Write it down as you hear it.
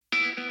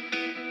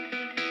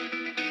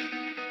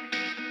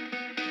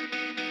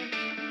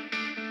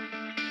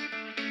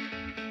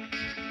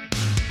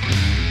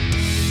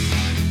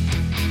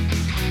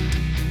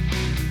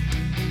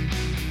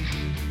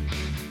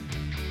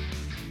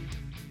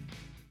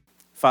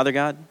Father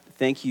God,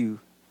 thank you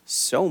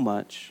so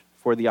much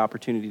for the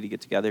opportunity to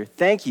get together.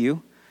 Thank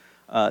you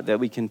that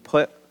we can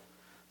put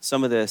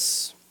some of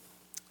this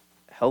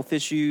health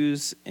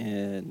issues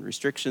and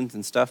restrictions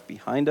and stuff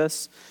behind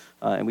us,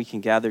 and we can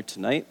gather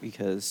tonight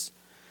because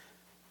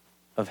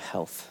of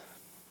health.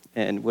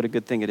 And what a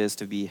good thing it is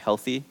to be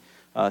healthy.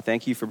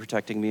 Thank you for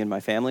protecting me and my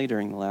family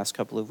during the last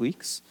couple of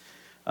weeks.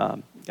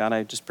 God,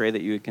 I just pray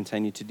that you would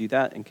continue to do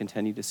that and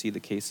continue to see the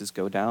cases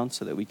go down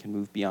so that we can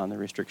move beyond the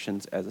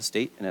restrictions as a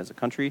state and as a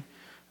country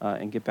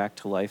and get back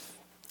to life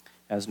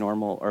as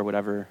normal or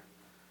whatever,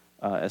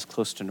 as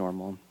close to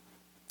normal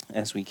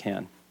as we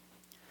can.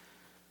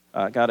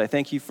 God, I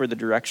thank you for the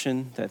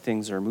direction that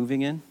things are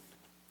moving in,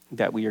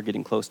 that we are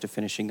getting close to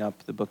finishing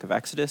up the book of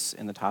Exodus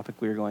and the topic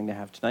we are going to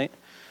have tonight.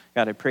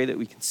 God, I pray that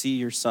we can see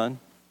your Son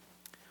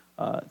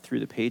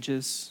through the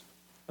pages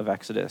of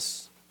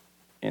Exodus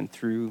and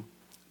through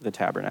the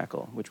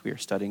Tabernacle, which we are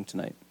studying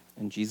tonight.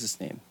 In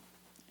Jesus' name,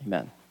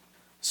 amen.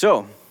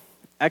 So,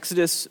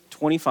 Exodus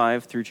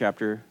 25 through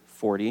chapter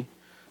 40,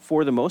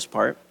 for the most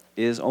part,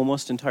 is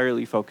almost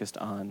entirely focused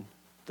on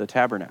the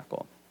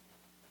tabernacle.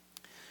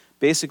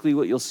 Basically,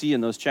 what you'll see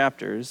in those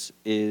chapters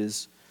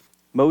is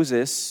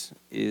Moses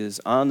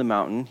is on the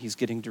mountain. He's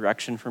getting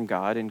direction from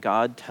God, and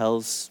God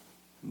tells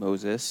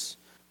Moses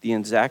the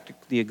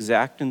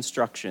exact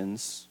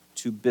instructions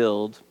to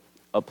build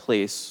a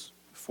place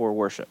for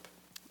worship,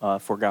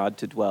 for God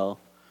to dwell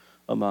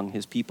among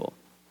his people.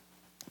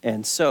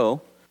 And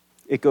so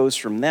it goes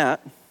from that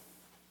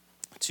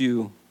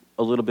to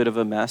a little bit of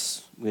a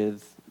mess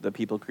with the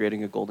people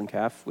creating a golden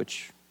calf,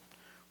 which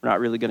we're not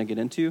really going to get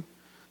into.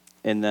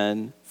 And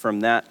then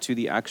from that to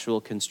the actual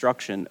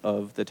construction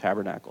of the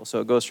tabernacle. So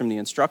it goes from the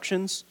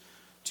instructions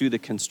to the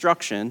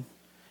construction,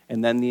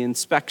 and then the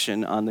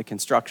inspection on the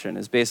construction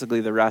is basically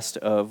the rest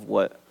of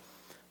what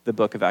the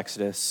book of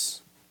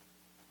Exodus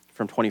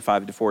from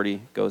 25 to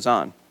 40 goes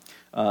on.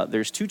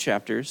 There's 2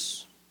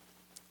 chapters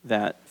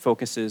that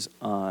focuses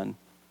on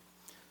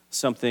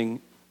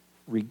something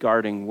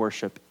regarding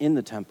worship in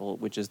the temple,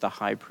 which is the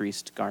high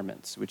priest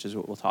garments, which is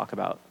what we'll talk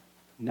about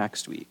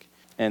next week.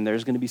 And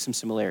there's going to be some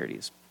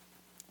similarities.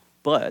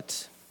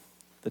 But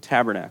the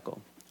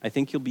tabernacle, I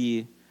think you'll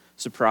be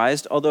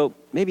surprised, although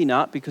maybe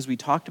not, because we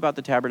talked about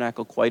the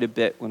tabernacle quite a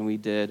bit when we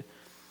did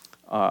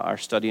our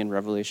study in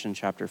Revelation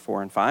chapter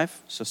 4 and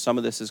 5. So some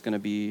of this is going to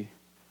be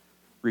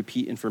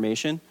repeat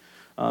information.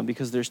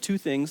 Because there's 2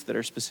 things that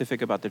are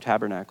specific about the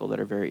tabernacle that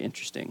are very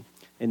interesting,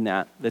 in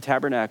that the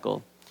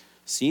tabernacle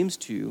seems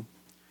to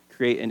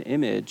create an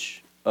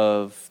image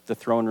of the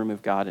throne room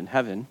of God in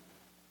heaven,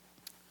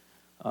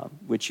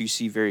 which you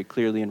see very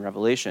clearly in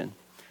Revelation.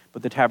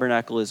 But the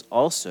tabernacle is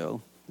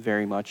also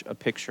very much a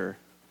picture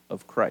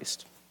of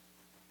Christ.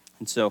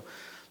 And so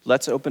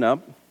let's open up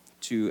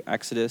to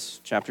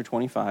Exodus chapter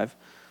 25.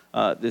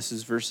 This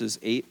is verses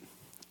 8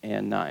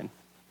 and 9.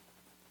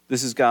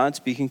 This is God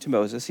speaking to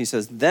Moses. He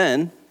says,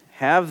 "Then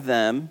have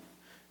them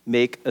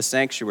make a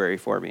sanctuary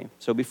for me."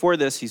 So before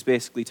this, he's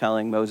basically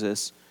telling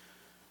Moses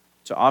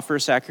to offer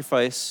a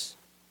sacrifice,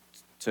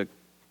 to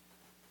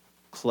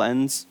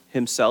cleanse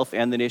himself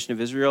and the nation of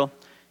Israel,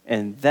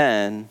 and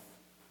then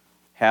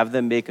have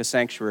them make a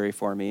sanctuary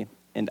for me,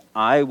 and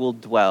I will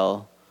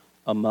dwell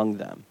among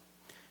them.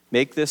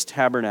 Make this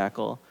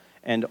tabernacle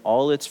and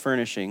all its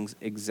furnishings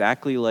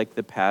exactly like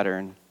the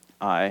pattern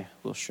I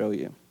will show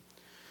you.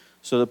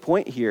 So the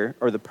point here,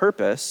 or the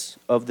purpose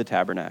of the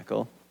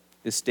tabernacle,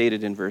 is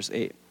stated in verse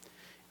 8.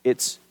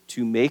 It's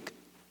to make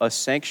a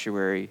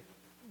sanctuary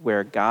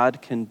where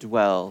God can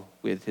dwell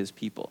with his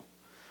people.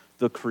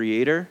 The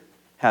Creator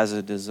has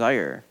a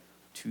desire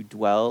to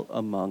dwell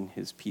among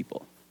his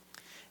people.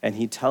 And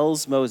he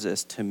tells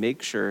Moses to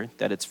make sure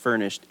that it's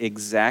furnished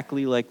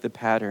exactly like the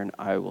pattern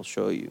I will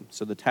show you.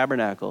 So the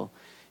tabernacle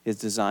is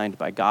designed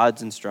by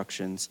God's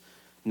instructions,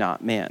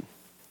 not man.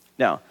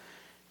 Now,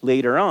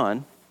 later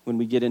on, when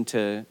we get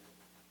into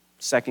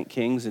 2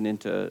 Samuel and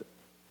into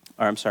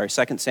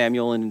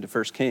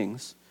 1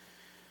 Kings,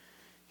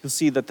 you'll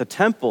see that the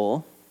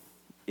temple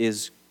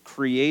is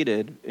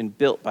created and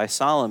built by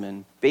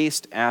Solomon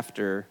based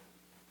after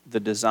the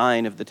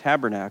design of the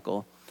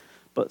tabernacle,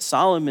 but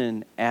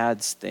Solomon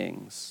adds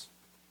things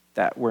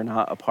that were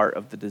not a part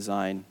of the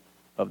design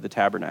of the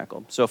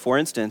tabernacle. So for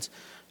instance,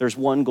 there's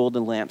 1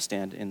 golden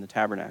lampstand in the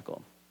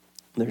tabernacle.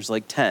 There's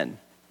like 10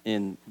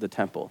 in the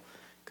temple,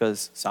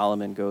 because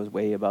Solomon goes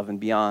way above and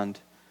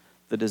beyond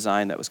the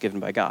design that was given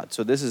by God.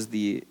 So this is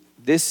the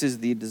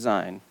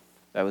design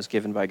that was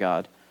given by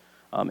God,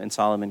 and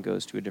Solomon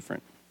goes to a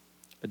different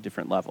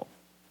level.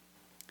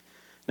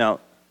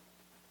 Now,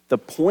 the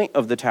point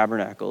of the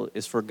tabernacle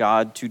is for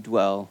God to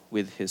dwell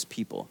with his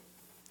people.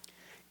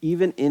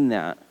 Even in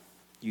that,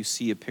 you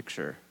see a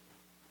picture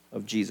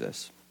of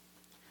Jesus.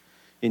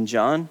 In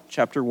John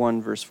chapter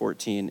 1, verse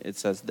 14, it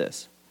says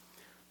this: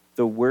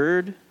 "The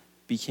Word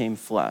became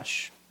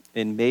flesh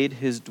and made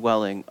his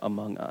dwelling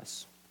among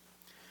us.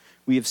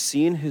 We have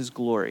seen his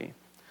glory,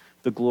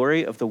 the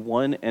glory of the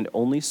one and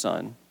only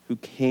Son, who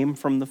came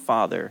from the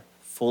Father,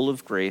 full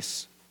of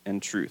grace and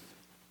truth.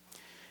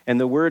 And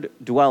the word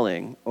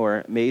dwelling,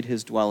 or made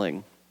his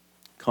dwelling,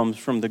 comes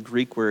from the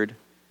Greek word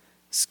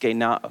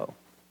skenao,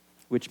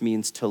 which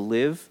means to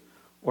live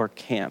or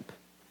camp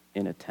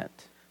in a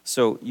tent.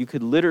 So you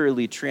could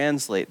literally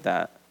translate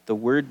that, the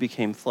word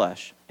became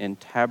flesh and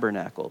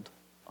tabernacled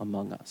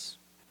among us.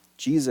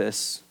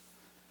 Jesus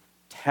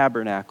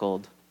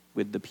tabernacled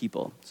with the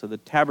people. So the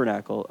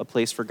tabernacle, a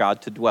place for God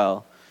to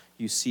dwell,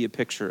 you see a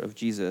picture of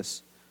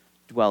Jesus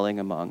dwelling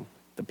among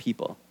the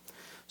people.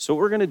 So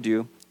what we're going to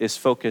do is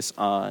focus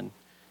on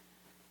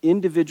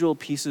individual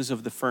pieces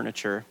of the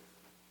furniture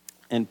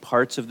and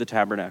parts of the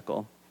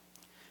tabernacle.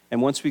 And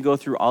once we go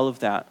through all of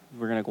that,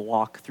 we're going to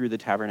walk through the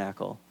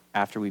tabernacle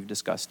after we've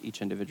discussed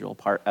each individual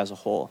part as a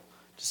whole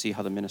to see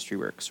how the ministry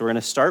works. So we're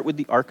going to start with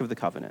the Ark of the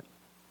Covenant.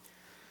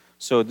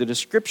 So the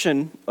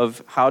description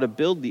of how to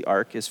build the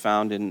ark is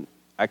found in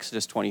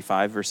Exodus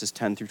 25, verses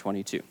 10 through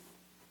 22.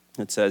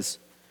 It says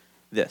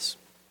this: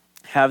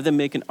 have them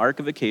make an ark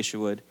of acacia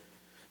wood,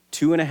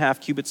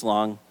 2.5 cubits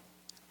long,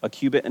 1.5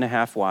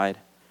 cubits wide,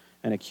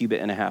 and 1.5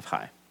 cubits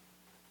high.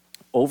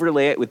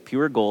 Overlay it with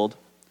pure gold,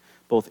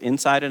 both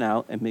inside and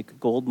out, and make a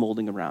gold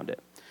molding around it.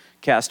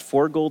 Cast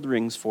 4 gold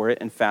rings for it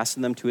and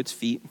fasten them to its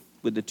feet,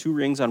 with the 2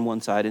 rings on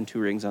one side and 2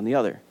 rings on the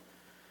other.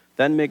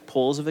 Then make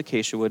poles of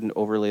acacia wood and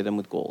overlay them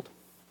with gold.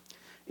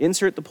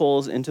 Insert the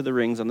poles into the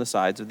rings on the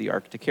sides of the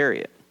ark to carry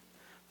it.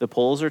 The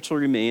poles are to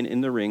remain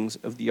in the rings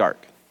of the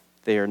ark.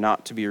 They are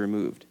not to be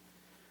removed.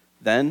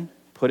 Then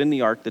put in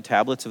the ark the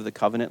tablets of the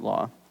covenant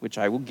law, which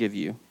I will give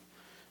you.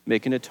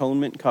 Make an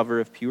atonement cover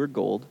of pure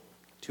gold,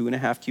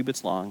 2.5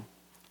 cubits long,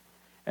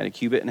 and 1.5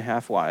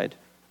 cubits wide,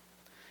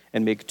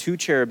 and make 2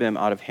 cherubim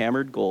out of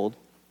hammered gold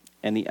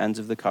and the ends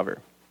of the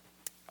cover,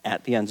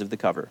 at the ends of the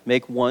cover.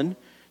 Make 1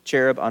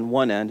 cherub on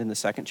one end and the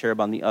second cherub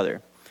on the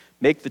other.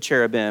 Make the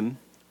cherubim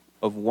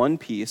of one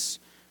piece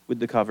with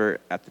the cover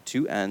at the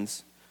 2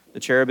 ends. The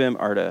cherubim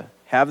are to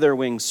have their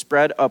wings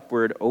spread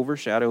upward,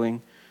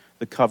 overshadowing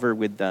the cover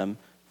with them.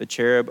 The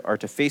cherubim are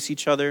to face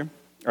each other,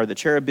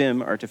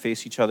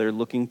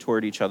 looking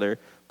toward each other.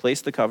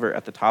 Place the cover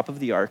at the top of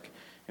the ark,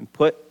 and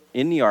put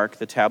in the ark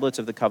the tablets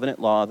of the covenant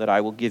law that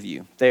I will give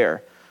you.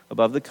 There,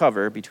 above the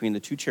cover, between the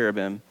 2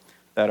 cherubim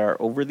that are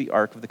over the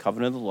ark of the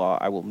covenant of the law,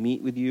 I will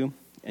meet with you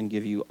and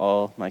give you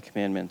all my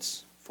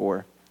commandments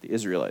for the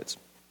Israelites.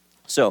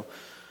 So,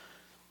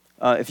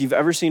 if you've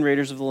ever seen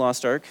Raiders of the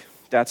Lost Ark,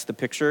 that's the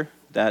picture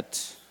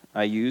that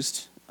I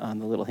used on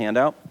the little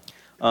handout.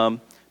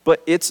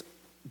 But it's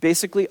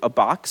basically a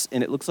box,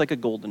 and it looks like a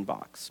golden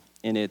box.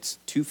 And it's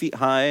 2 feet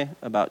high,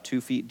 about 2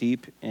 feet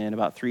deep, and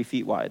about 3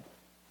 feet wide.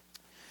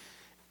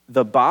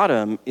 The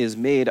bottom is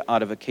made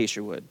out of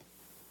acacia wood.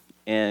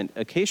 And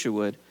acacia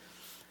wood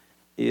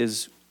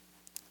is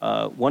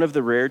one of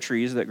the rare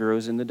trees that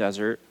grows in the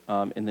desert,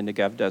 in the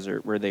Negev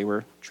desert, where they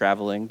were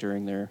traveling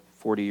during their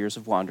 40 years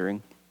of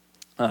wandering.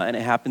 And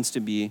it happens to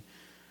be,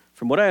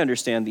 from what I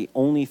understand, the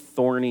only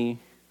thorny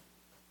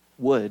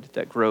wood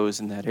that grows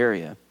in that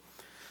area.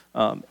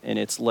 And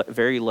it's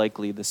very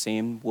likely the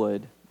same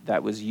wood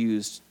that was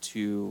used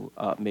to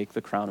make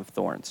the crown of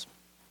thorns.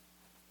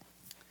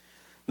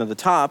 Now, the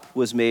top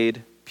was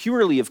made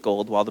purely of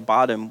gold, while the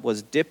bottom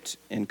was dipped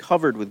and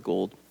covered with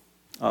gold.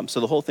 So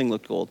the whole thing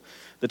looked gold.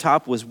 The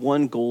top was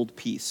 1 gold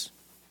piece.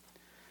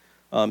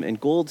 And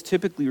gold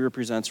typically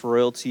represents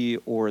royalty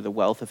or the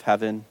wealth of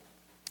heaven.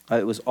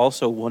 It was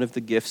also one of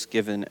the gifts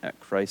given at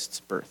Christ's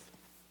birth.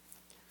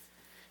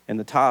 And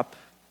the top,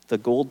 the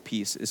gold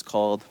piece, is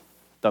called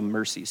the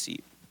mercy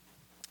seat.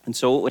 And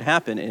so what would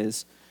happen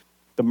is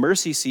the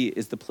mercy seat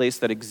is the place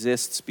that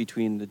exists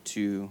between the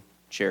 2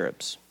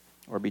 cherubs,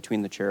 or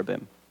between the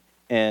cherubim.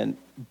 And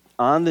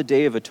on the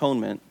Day of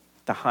Atonement,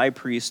 the high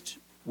priest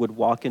would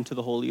walk into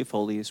the Holy of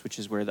Holies, which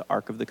is where the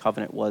Ark of the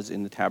Covenant was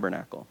in the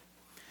tabernacle.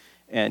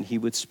 And he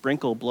would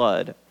sprinkle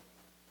blood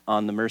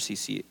on the mercy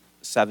seat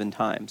 7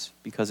 times,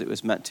 because it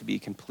was meant to be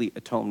complete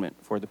atonement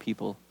for the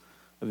people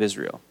of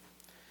Israel.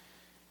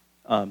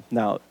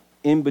 Now,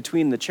 in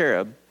between the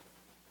cherubim,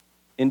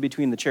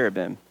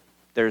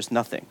 there's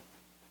nothing.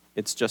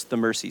 It's just the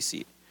mercy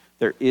seat.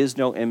 There is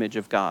no image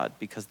of God,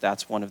 because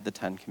that's one of the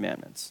 10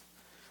 commandments.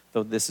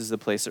 Though this is the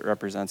place that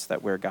represents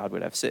that where God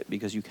would have sit,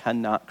 because you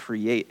cannot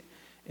create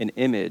an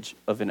image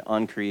of an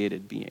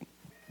uncreated being.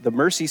 The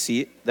mercy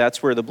seat,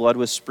 that's where the blood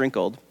was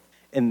sprinkled,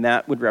 and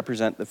that would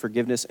represent the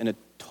forgiveness and a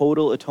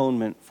total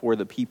atonement for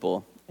the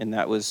people, and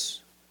that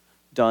was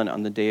done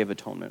on the Day of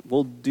Atonement.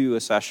 We'll do a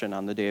session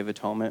on the Day of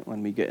Atonement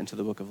when we get into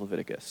the book of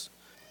Leviticus.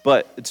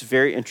 But it's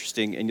very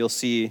interesting, and you'll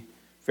see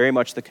very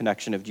much the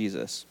connection of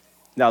Jesus.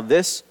 Now,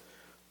 this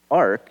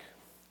ark,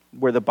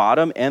 where the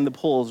bottom and the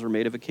poles were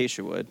made of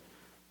acacia wood,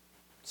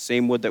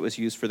 same wood that was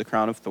used for the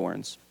crown of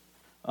thorns,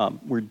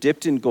 were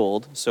dipped in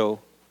gold. So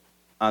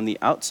on the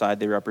outside,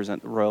 they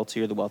represent the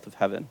royalty or the wealth of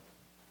heaven.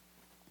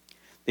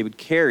 They would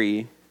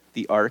carry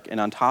the ark,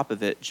 and on top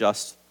of it,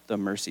 just the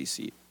mercy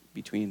seat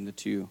between the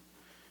 2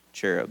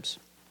 cherubs.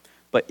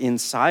 But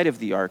inside of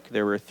the ark,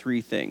 there were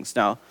 3 things.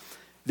 Now,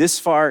 this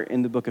far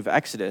in the book of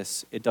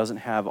Exodus, it doesn't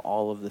have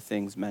all of the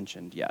things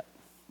mentioned yet.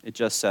 It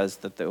just says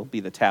that there will be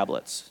the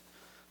tablets.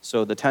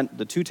 So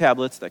the two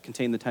tablets that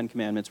contain the 10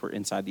 commandments were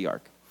inside the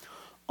ark.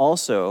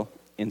 Also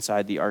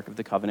inside the Ark of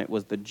the Covenant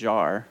was the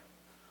jar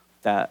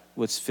that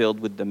was filled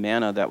with the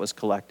manna that was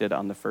collected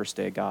on the first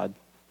day God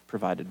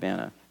provided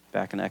manna,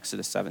 back in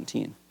Exodus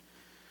 17.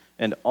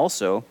 And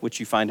also, which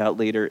you find out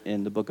later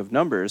in the book of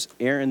Numbers,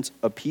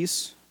 a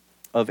piece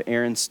of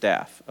Aaron's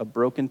staff, a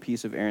broken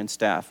piece of Aaron's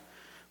staff,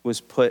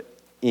 was put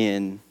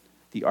in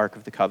the Ark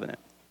of the Covenant.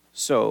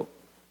 So,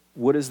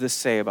 what does this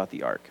say about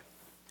the Ark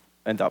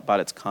and about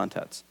its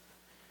contents?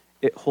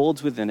 It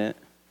holds within it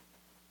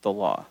the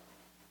law.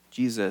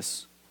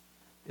 Jesus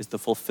is the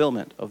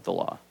fulfillment of the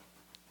law.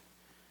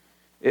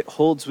 It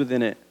holds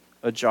within it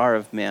a jar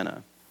of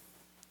manna.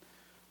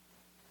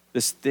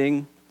 This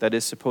thing that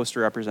is supposed to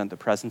represent the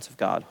presence of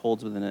God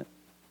holds within it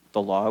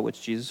the law,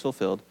 which Jesus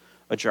fulfilled,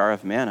 a jar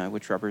of manna,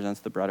 which represents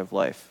the bread of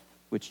life,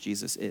 which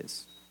Jesus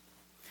is.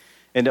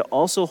 And it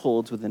also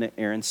holds within it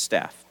Aaron's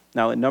staff.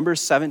 Now, in Numbers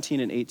 17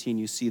 and 18,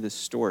 you see this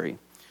story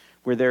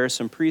where there are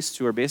some priests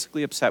who are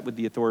basically upset with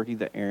the authority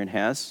that Aaron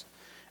has,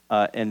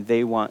 and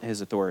they want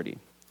his authority.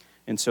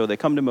 And so they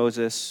come to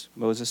Moses.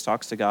 Moses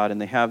talks to God,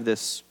 and they have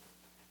this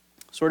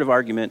sort of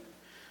argument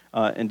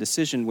and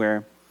decision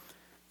where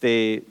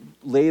they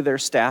lay their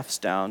staffs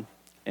down,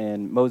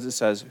 and Moses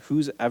says,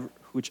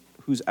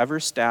 whosever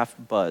staff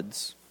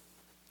buds,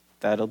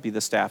 that'll be the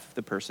staff of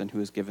the person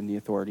who is given the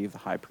authority of the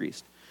high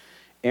priest.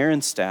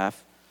 Aaron's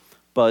staff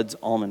buds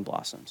almond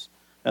blossoms.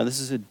 Now, this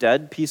is a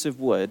dead piece of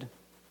wood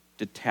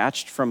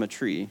detached from a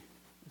tree.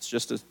 It's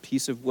just a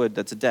piece of wood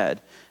that's dead,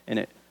 and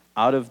it,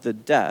 out of the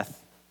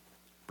death,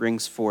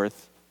 brings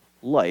forth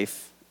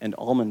life and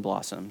almond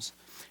blossoms.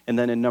 And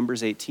then in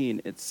Numbers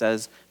 18, it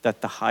says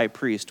that the high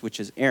priest, which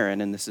is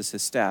Aaron, and this is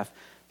his staff,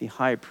 the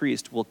high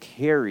priest will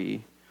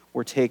carry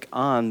or take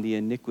on the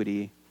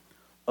iniquity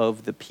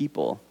of the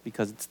people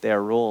because it's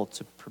their role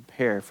to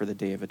prepare for the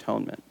Day of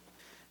Atonement.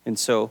 And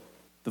so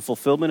the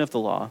fulfillment of the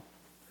law,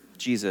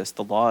 Jesus,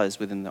 the law is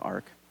within the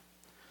ark,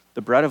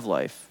 the bread of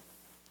life,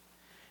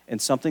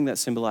 and something that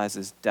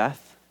symbolizes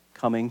death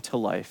coming to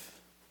life,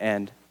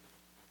 and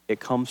it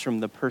comes from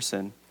the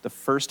person, the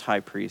first high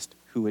priest,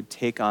 who would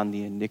take on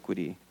the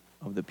iniquity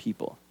of the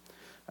people.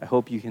 I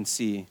hope you can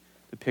see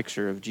the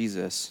picture of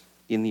Jesus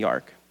in the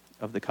Ark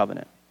of the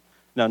Covenant.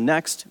 Now,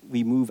 next,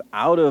 we move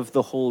out of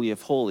the Holy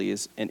of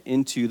Holies and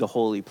into the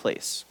holy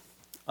place.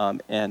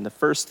 And the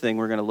first thing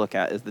we're going to look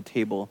at is the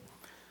table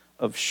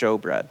of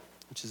showbread,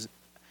 which is,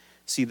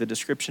 see the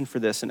description for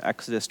this in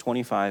Exodus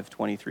 25,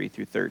 23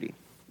 through 30.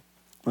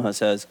 It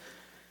says,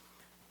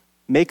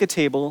 make a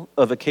table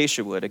of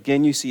acacia wood.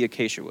 Again, you see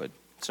acacia wood.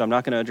 So I'm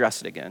not going to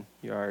address it again.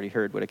 You already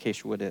heard what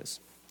acacia wood is.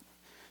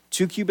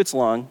 2 cubits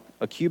long,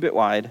 a cubit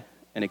wide,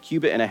 and a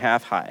cubit and a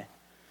half high,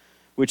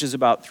 which is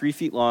about 3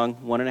 feet long,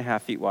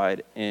 1.5 feet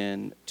wide,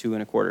 and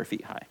 2.25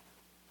 feet high.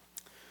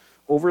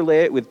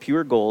 Overlay it with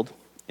pure gold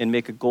and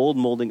make a gold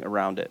molding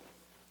around it.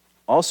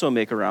 Also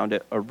make around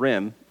it a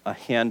rim, a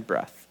hand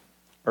breadth,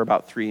 or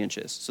about 3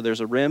 inches. So there's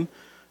a rim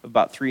of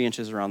about 3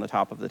 inches around the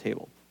top of the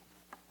table.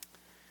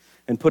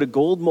 And put a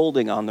gold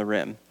molding on the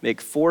rim.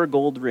 Make 4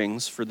 gold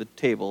rings for the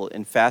table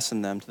and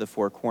fasten them to the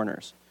 4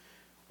 corners,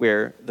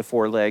 where the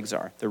 4 legs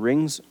are. The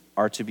rings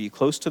are to be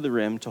close to the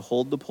rim to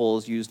hold the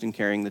poles used in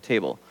carrying the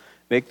table.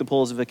 Make the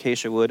poles of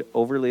acacia wood,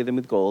 overlay them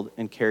with gold,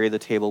 and carry the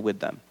table with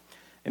them.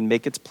 And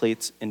make its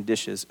plates and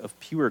dishes of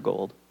pure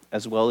gold,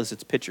 as well as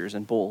its pitchers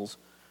and bowls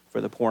for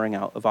the pouring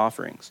out of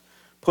offerings.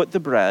 Put the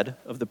bread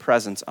of the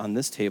presence on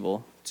this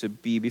table to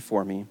be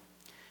before me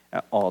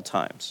at all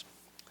times.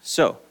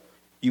 So,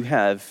 you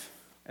have,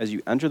 as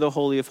you enter the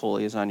Holy of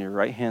Holies, on your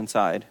right-hand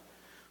side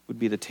would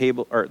be the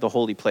table, or the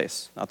holy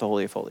place, not the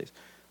Holy of Holies.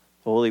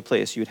 The holy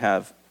place, you'd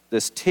have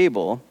this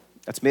table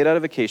that's made out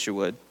of acacia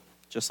wood,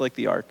 just like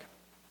the ark,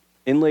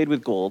 inlaid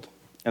with gold,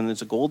 and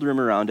there's a gold rim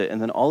around it,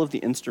 and then all of the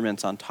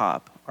instruments on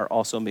top are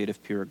also made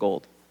of pure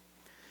gold.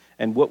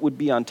 And what would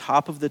be on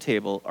top of the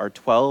table are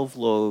 12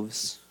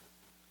 loaves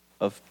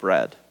of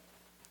bread.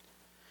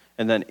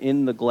 And then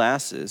in the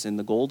glasses, in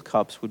the gold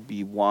cups, would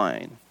be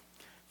wine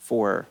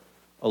for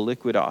a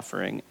liquid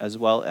offering, as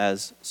well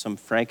as some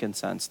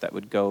frankincense that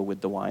would go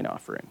with the wine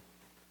offering.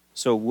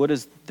 So what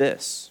is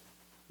this?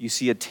 You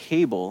see a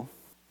table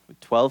with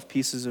 12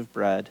 pieces of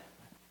bread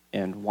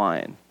and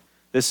wine.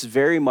 This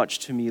very much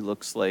to me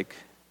looks like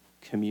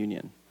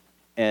communion.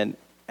 And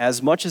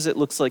as much as it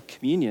looks like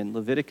communion,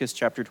 Leviticus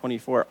chapter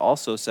 24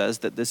 also says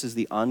that this is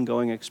the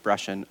ongoing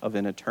expression of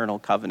an eternal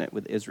covenant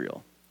with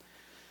Israel.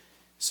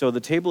 So the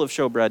table of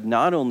showbread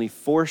not only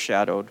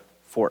foreshadowed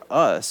for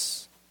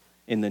us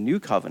in the new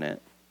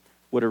covenant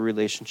what a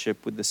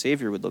relationship with the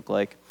Savior would look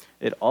like,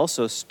 it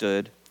also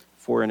stood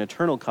for an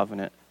eternal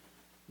covenant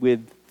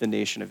with the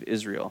nation of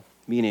Israel,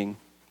 meaning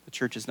the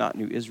church is not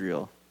new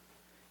Israel.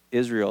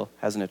 Israel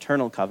has an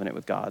eternal covenant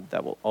with God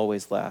that will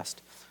always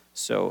last.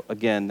 So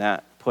again,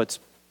 that puts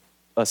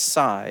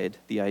aside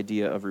the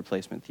idea of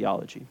replacement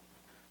theology.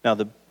 Now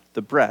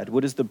the bread,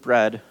 what does the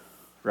bread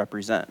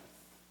represent?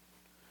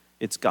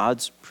 It's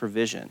God's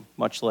provision,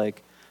 much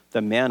like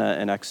the manna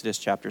in Exodus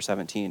chapter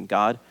 17.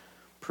 God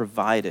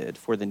provided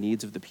for the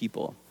needs of the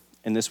people.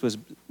 And this was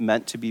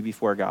meant to be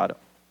before God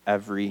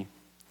every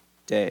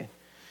day.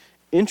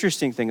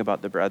 Interesting thing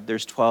about the bread,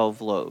 there's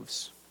 12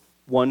 loaves,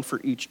 one for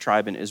each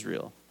tribe in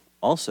Israel.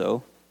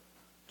 Also,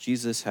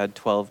 Jesus had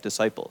 12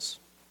 disciples.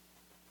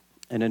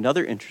 And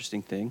another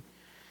interesting thing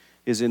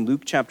is in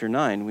Luke chapter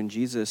 9, when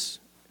Jesus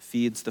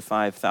feeds the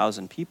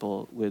 5,000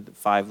 people with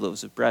 5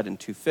 loaves of bread and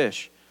 2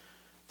 fish,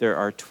 there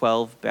are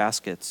 12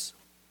 baskets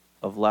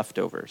of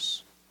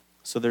leftovers.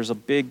 So there's a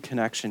big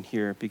connection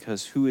here,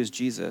 because who is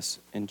Jesus?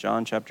 In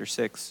John chapter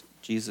 6,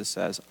 Jesus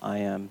says, I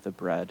am the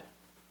bread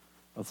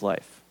of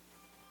life.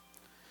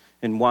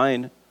 And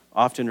wine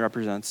often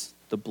represents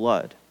the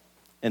blood.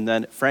 And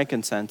then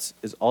frankincense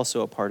is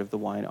also a part of the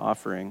wine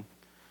offering,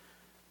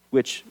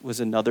 which was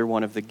another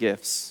one of the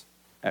gifts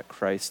at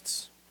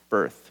Christ's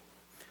birth.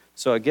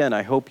 So again,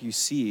 I hope you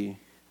see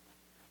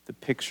the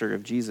picture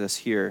of Jesus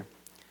here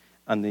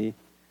on the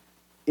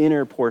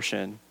inner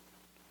portion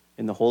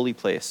in the holy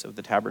place of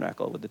the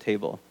tabernacle with the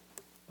table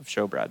of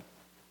showbread.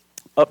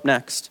 Up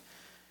next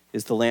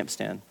is the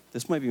lampstand.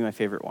 This might be my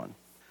favorite one.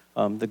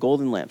 The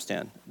golden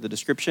lampstand. The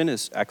description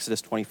is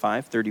Exodus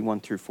 25,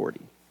 31 through 40.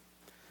 It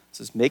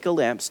says, make a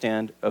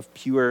lampstand of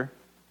pure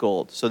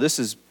gold. So this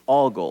is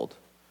all gold.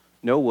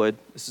 No wood.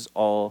 This is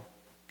all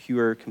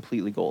pure,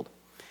 completely gold.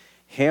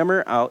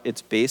 Hammer out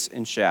its base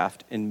and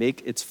shaft and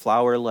make its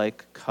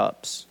flower-like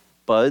cups,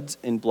 buds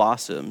and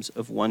blossoms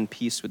of one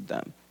piece with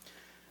them.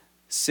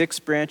 6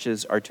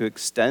 branches are to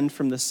extend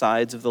from the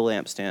sides of the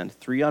lampstand,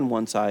 3 on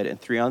one side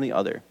and 3 on the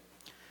other.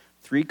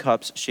 3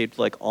 cups shaped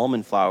like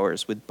almond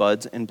flowers with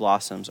buds and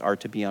blossoms are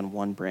to be on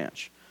one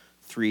branch,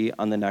 3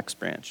 on the next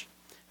branch.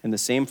 And the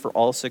same for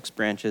all 6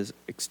 branches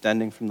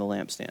extending from the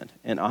lampstand.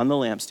 And on the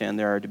lampstand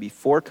there are to be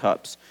 4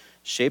 cups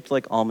shaped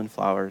like almond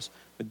flowers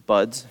with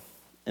buds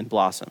and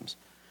blossoms.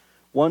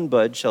 1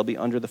 bud shall be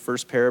under the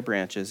first pair of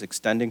branches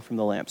extending from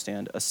the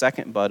lampstand, a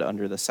 2nd bud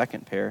under the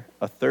 2nd pair,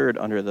 a 3rd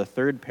under the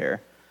 3rd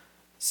pair,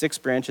 6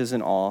 branches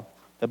in all.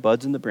 The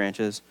buds and the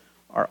branches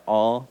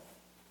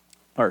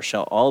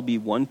shall all be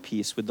one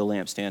piece with the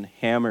lampstand,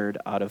 hammered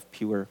out of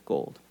pure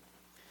gold.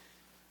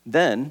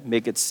 Then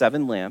make it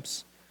 7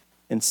 lamps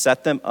and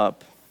set them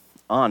up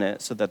on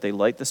it so that they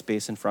light the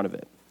space in front of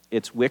it.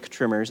 Its wick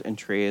trimmers and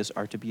trays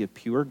are to be of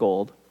pure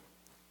gold.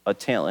 A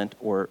talent,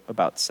 or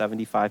about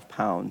 75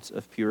 pounds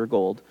of pure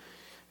gold,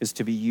 is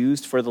to be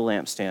used for the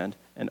lampstand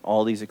and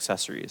all these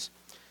accessories.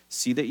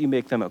 See that you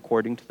make them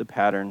according to the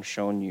pattern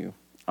shown you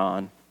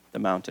on the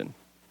mountain.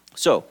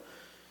 So,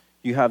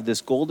 you have this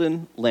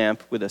golden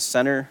lamp with a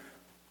center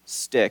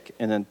stick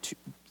and then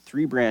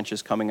 3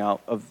 branches coming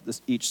out of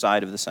each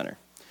side of the center,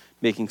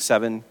 making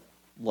 7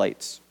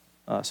 lights.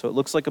 So it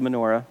looks like a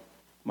menorah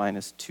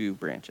minus 2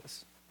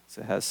 branches.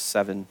 So it has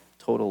 7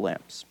 total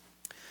lamps.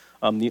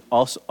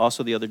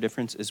 Also the other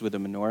difference is with a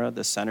menorah,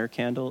 the center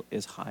candle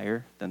is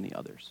higher than the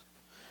others.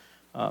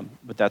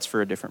 But that's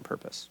for a different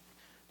purpose.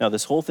 Now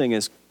this whole thing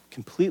is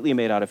completely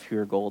made out of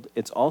pure gold.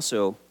 It's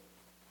also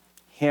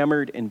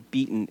hammered and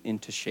beaten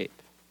into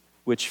shape,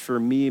 which for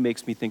me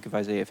makes me think of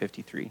Isaiah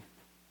 53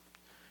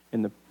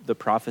 and the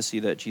prophecy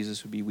that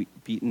Jesus would be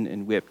beaten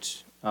and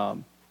whipped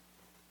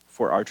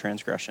for our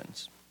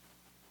transgressions.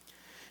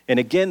 And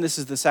again, this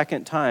is the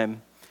second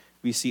time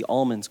we see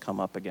almonds come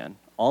up again.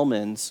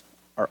 Almonds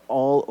are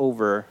all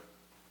over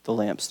the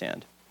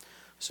lampstand.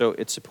 So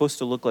it's supposed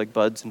to look like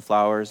buds and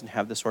flowers and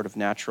have this sort of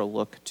natural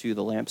look to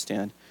the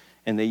lampstand,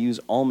 and they use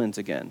almonds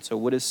again. So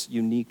what is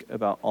unique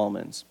about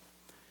almonds?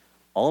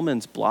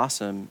 Almonds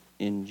blossom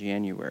in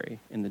January,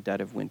 in the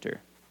dead of winter.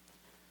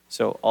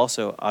 So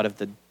also out of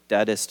the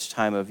deadest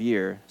time of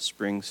year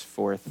springs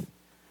forth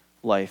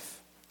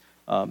life.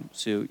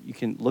 So you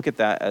can look at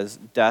that as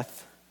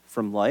death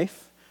from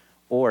life,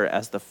 or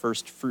as the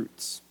first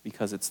fruits,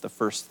 because it's the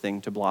first thing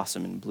to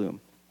blossom and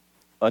bloom.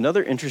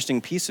 Another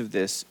interesting piece of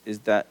this is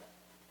that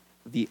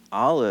the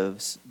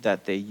olives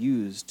that they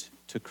used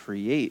to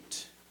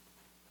create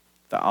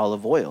the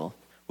olive oil,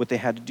 what they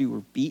had to do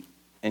were beat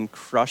and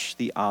crush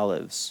the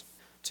olives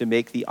to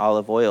make the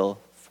olive oil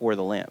for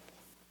the lamp.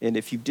 And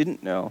if you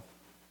didn't know,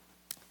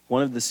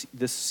 one of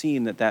this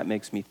scene that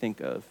makes me think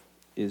of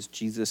is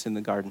Jesus in the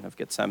Garden of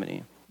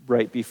Gethsemane,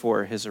 right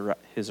before his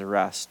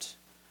arrest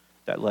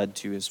that led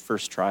to his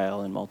first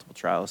trial and multiple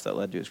trials that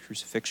led to his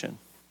crucifixion.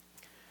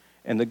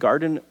 And the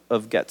Garden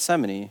of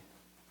Gethsemane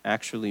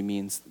actually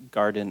means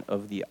Garden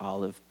of the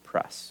Olive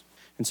Press.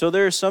 And so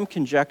there is some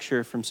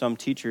conjecture from some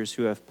teachers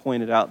who have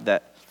pointed out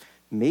that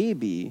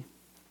maybe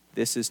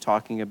this is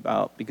talking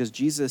about, because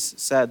Jesus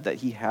said that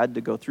he had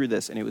to go through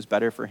this and it was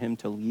better for him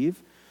to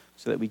leave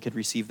so that we could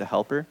receive the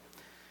helper,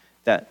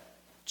 that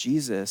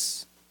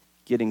Jesus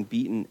getting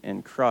beaten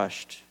and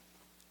crushed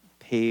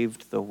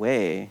paved the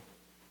way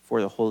for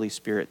the Holy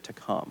Spirit to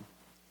come,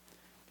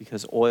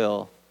 because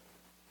oil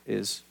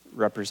is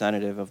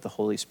representative of the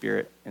Holy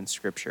Spirit in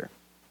Scripture.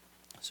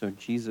 So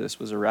Jesus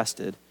was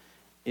arrested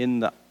in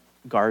the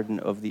Garden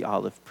of the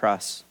Olive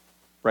Press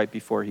right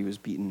before he was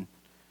beaten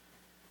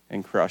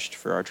and crushed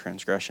for our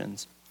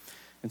transgressions.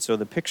 And so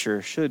the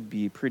picture should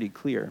be pretty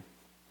clear.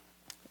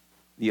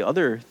 The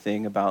other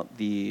thing about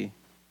the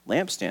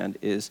lampstand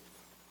is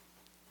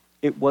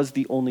It was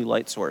the only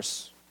light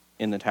source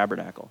in the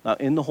tabernacle. Now,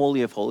 in the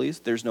Holy of Holies,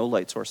 there's no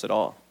light source at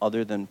all,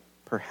 other than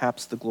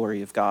perhaps the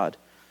glory of God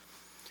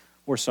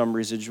or some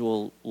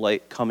residual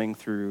light coming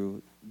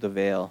through the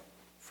veil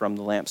from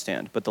the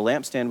lampstand. But the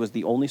lampstand was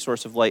the only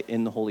source of light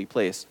in the holy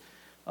place,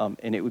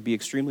 and it would be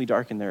extremely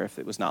dark in there if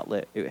it was not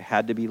lit. It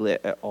had to be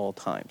lit at all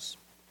times.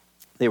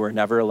 They were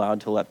never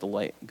allowed to let the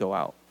light go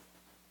out.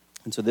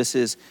 And so this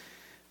is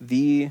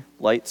the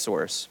light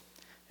source,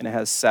 and it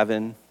has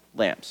 7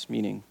 lamps,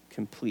 meaning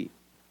complete.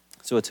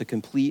 So it's a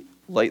complete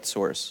light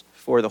source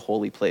for the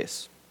holy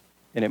place,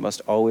 and it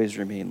must always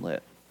remain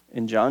lit.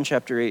 In John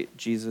chapter 8,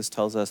 Jesus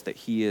tells us that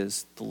he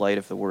is the light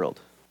of the world.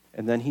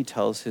 And then he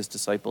tells his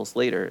disciples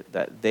later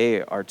that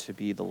they are to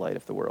be the light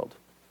of the world,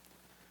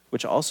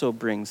 which also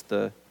brings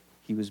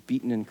he was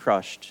beaten and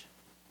crushed.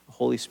 The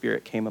Holy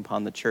Spirit came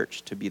upon the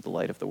church to be the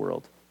light of the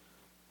world,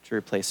 to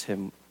replace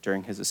him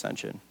during his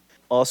ascension.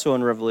 Also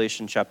in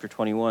Revelation chapter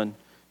 21,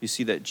 you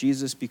see that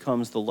Jesus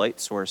becomes the light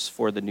source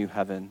for the new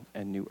heaven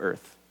and new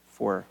earth,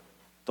 for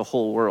the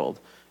whole world.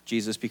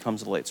 Jesus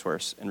becomes the light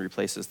source and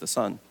replaces the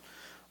sun.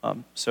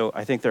 So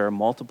I think there are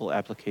multiple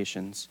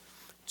applications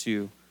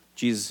to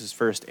Jesus'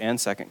 first and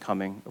second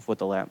coming of what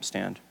the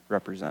lampstand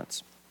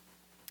represents.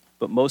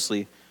 But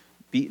mostly,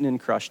 beaten and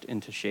crushed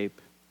into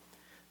shape.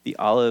 The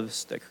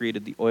olives that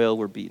created the oil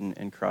were beaten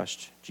and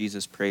crushed.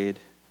 Jesus prayed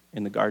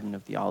in the garden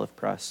of the olive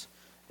press,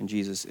 and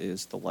Jesus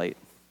is the light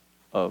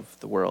of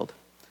the world.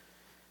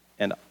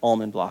 And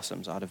almond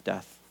blossoms, out of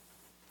death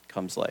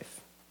comes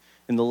life.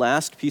 In the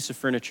last piece of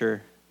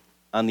furniture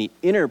on the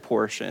inner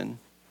portion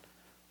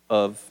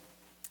of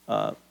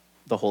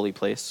the holy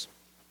place,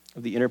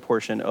 of the inner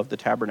portion of the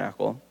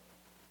tabernacle,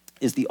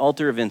 is the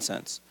altar of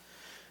incense.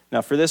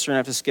 Now for this, we're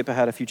going to have to skip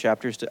ahead a few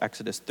chapters to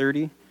Exodus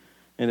 30,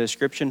 and the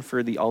description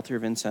for the altar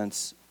of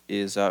incense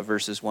is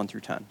verses 1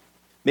 through 10.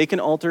 Make an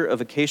altar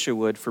of acacia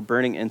wood for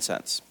burning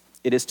incense.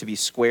 It is to be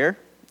square,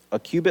 a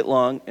cubit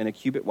long and a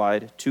cubit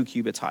wide, 2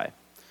 cubits high.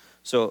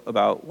 So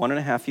about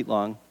 1.5 feet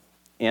long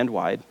and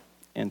wide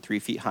and 3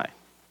 feet high.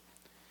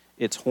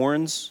 Its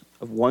horns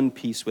of one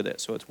piece with it,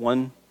 so it's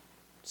one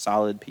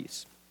solid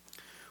piece.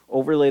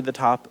 Overlay the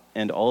top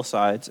and all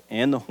sides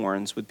and the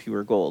horns with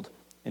pure gold,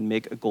 and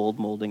make a gold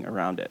molding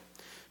around it.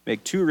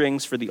 Make 2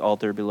 rings for the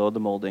altar below the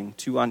molding,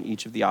 2 on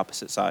each of the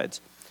opposite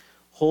sides.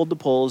 Hold the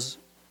poles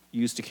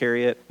used to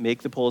carry it.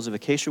 Make the poles of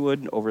acacia wood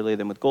and overlay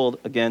them with gold.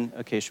 Again,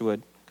 acacia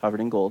wood covered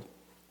in gold.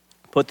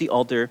 Put the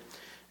altar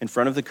in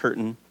front of the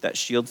curtain that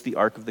shields the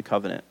Ark of the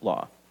Covenant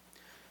law,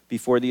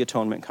 before the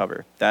atonement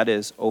cover, that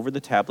is, over the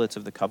tablets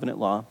of the covenant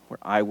law, where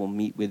I will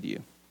meet with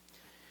you.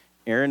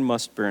 Aaron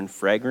must burn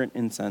fragrant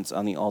incense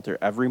on the altar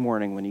every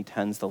morning when he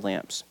tends the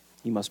lamps.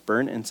 He must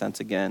burn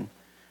incense again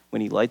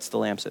when he lights the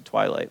lamps at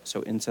twilight,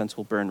 so incense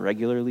will burn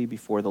regularly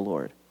before the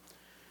Lord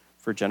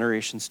for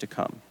generations to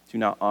come. Do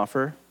not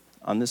offer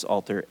on this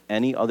altar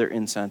any other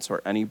incense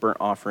or any burnt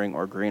offering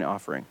or grain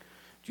offering.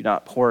 Do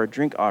not pour a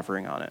drink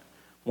offering on it.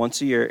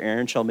 Once a year,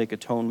 Aaron shall make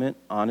atonement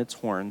on its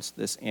horns.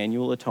 This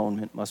annual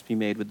atonement must be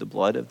made with the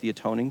blood of the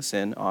atoning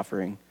sin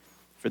offering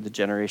for the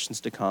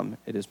generations to come.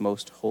 It is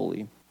most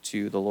holy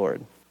to the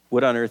Lord.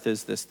 What on earth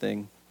is this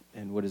thing,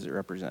 and what does it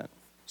represent?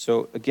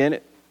 So again,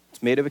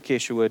 it's made of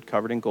acacia wood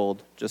covered in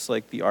gold, just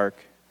like the ark,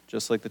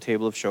 just like the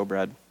table of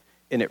showbread,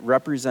 and it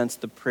represents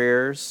the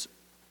prayers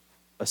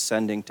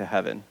ascending to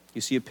heaven. You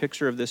see a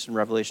picture of this in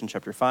Revelation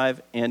chapter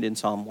 5 and in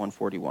Psalm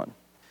 141.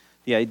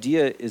 The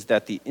idea is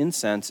that the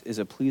incense is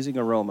a pleasing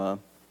aroma,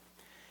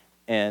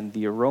 and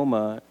the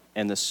aroma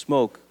and the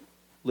smoke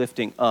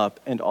lifting up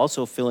and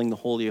also filling the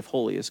Holy of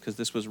Holies, because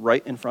this was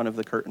right in front of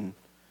the curtain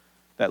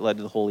that led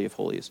to the Holy of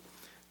Holies,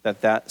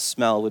 that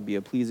smell would be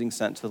a pleasing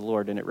scent to the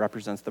Lord, and it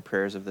represents the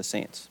prayers of the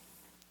saints.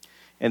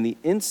 And the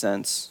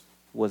incense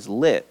was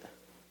lit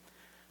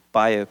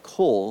by a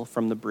coal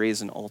from the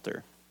brazen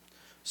altar.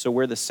 So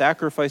where the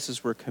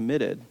sacrifices were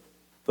committed,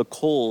 the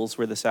coals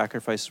where the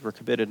sacrifices were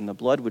committed and the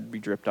blood would be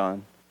dripped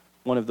on,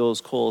 one of those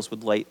coals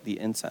would light the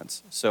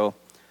incense. So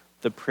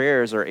the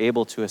prayers are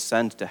able to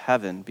ascend to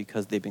heaven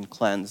because they've been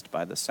cleansed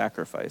by the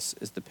sacrifice,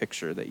 is the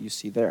picture that you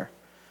see there.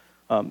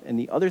 And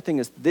the other thing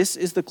is, this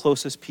is the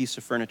closest piece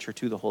of furniture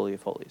to the Holy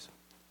of Holies.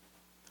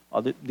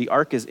 The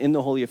ark is in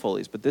the Holy of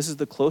Holies, but this is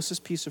the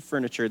closest piece of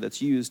furniture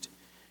that's used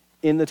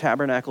in the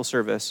tabernacle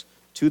service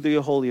to the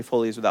Holy of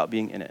Holies without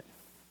being in it.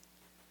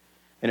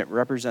 And it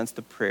represents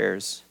the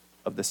prayers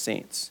of the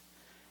saints.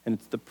 And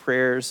it's the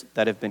prayers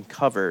that have been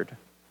covered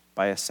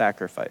by a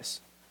sacrifice.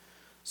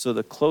 So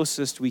the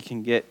closest we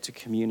can get to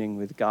communing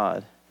with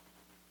God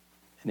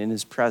and in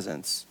his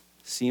presence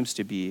seems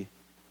to be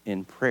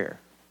in prayer,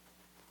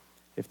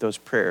 if those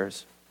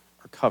prayers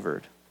are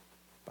covered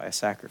by a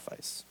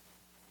sacrifice.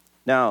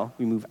 Now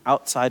we move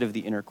outside of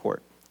the inner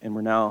court, and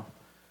we're now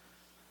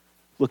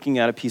looking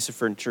at a piece of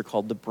furniture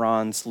called the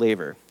bronze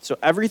laver. So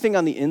everything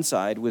on the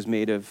inside was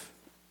made of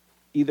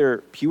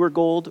either pure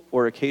gold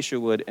or acacia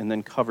wood and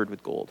then covered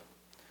with gold,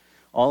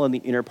 all in the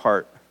inner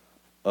part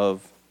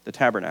of the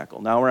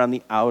tabernacle. Now we're on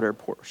the outer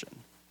portion.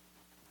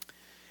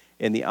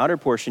 In the outer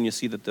portion, you'll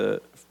see that the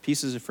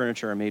pieces of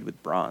furniture are made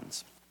with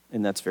bronze,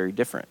 and that's very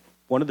different.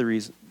 one of the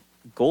reasons,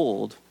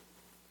 gold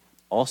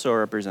also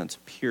represents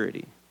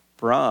purity.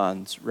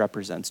 Bronze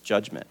represents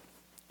judgment.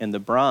 And the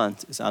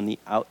bronze is on the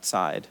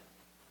outside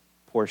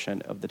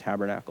portion of the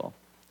tabernacle.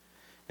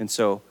 And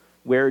so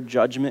where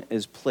judgment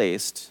is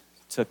placed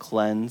to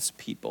cleanse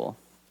people,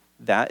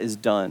 that is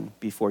done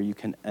before you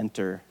can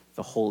enter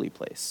the holy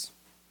place.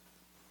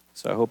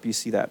 So I hope you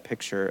see that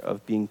picture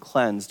of being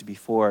cleansed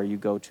before you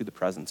go to the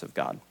presence of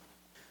God.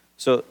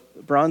 So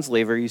bronze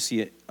laver, you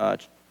see it,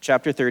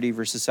 chapter 30,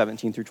 verses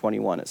 17 through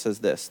 21. It says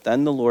this: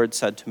 Then the Lord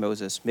said to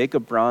Moses, make a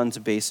bronze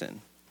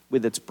basin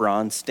with its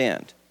bronze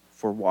stand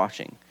for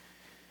washing.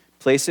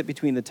 Place it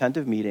between the tent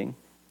of meeting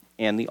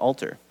and the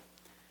altar,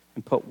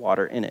 and put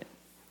water in it.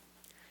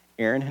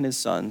 Aaron and his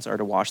sons are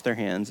to wash their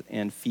hands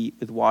and feet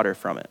with water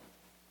from it.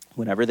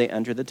 Whenever they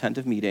enter the tent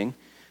of meeting,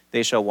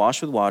 they shall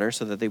wash with water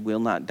so that they will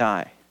not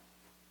die.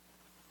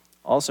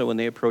 Also, when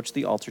they approach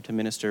the altar to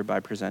minister by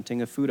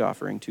presenting a food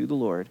offering to the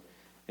Lord,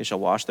 they shall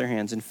wash their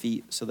hands and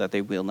feet so that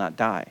they will not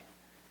die.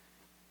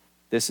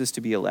 This is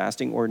to be a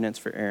lasting ordinance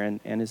for Aaron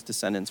and his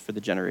descendants for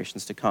the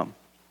generations to come.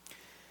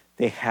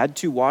 They had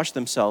to wash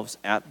themselves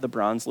at the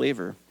bronze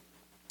laver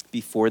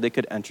before they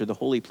could enter the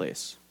holy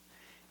place.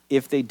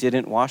 If they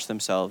didn't wash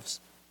themselves,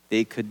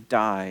 they could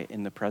die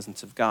in the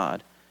presence of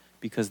God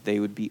because they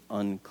would be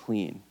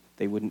unclean.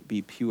 They wouldn't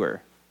be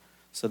pure.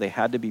 So they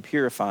had to be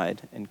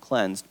purified and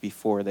cleansed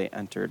before they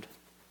entered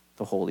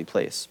the holy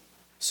place.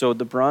 So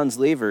the bronze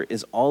laver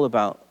is all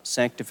about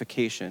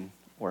sanctification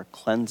or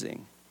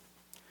cleansing.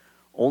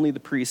 Only the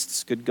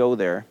priests could go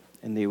there,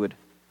 and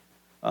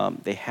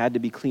they had to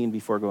be clean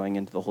before going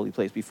into the holy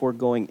place, before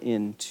going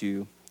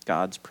into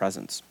God's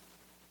presence.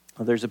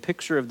 Well, there's a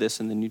picture of this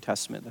in the New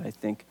Testament that I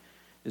think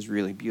is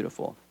really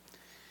beautiful.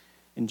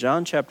 In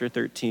John chapter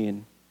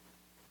 13,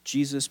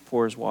 Jesus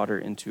pours water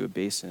into a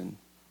basin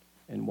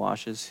and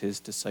washes his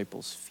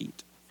disciples'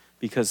 feet.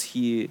 Because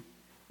he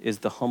is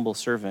the humble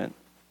servant,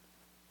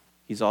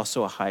 he's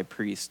also a high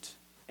priest,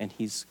 and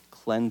he's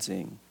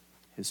cleansing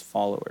his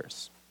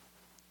followers.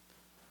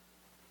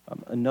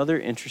 Another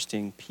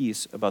interesting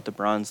piece about the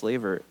bronze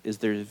laver is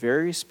there's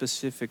very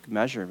specific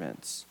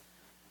measurements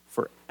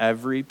for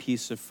every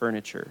piece of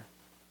furniture,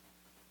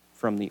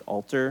 from the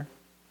altar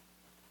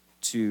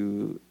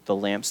to the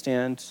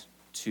lampstand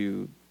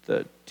to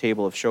the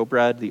table of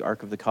showbread, the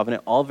Ark of the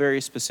Covenant, all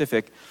very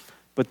specific,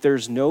 but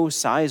there's no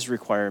size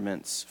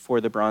requirements for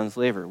the bronze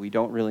laver. We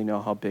don't really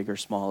know how big or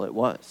small it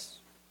was.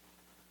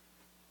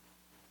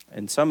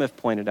 And some have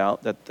pointed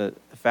out that the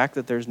fact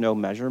that there's no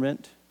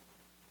measurement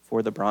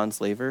for the bronze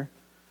laver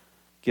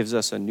gives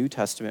us a New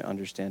Testament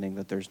understanding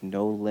that there's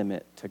no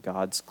limit to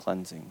God's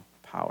cleansing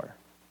power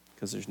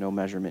because there's no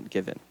measurement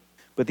given.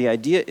 But the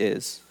idea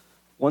is,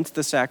 once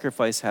the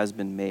sacrifice has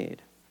been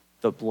made,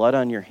 the blood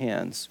on your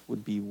hands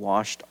would be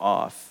washed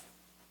off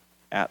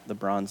at the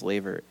bronze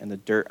laver, and the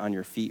dirt on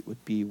your feet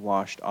would be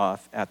washed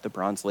off at the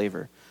bronze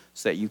laver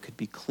so that you could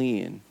be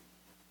clean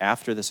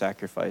after the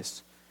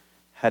sacrifice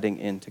heading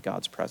into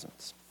God's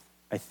presence.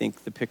 I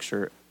think the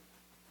picture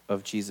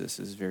of Jesus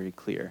is very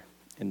clear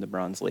in the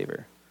bronze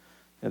laver.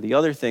 Now, the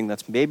other thing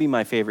that's maybe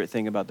my favorite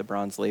thing about the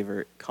bronze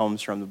laver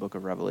comes from the book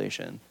of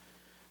Revelation,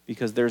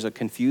 because there's a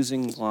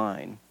confusing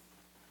line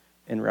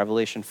in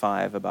Revelation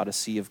 5 about a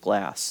sea of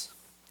glass.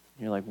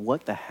 You're like,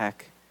 what the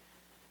heck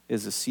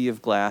is a sea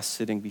of glass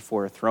sitting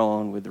before a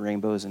throne with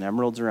rainbows and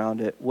emeralds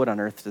around it? What on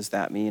earth does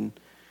that mean?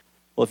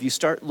 Well, if you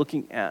start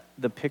looking at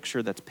the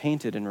picture that's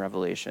painted in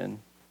Revelation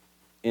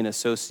in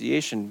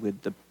association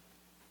with the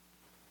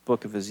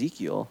book of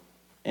Ezekiel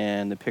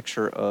and the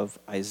picture of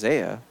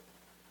Isaiah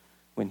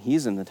when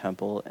he's in the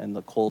temple and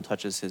the coal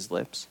touches his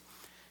lips,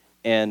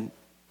 and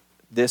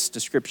this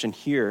description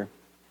here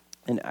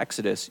in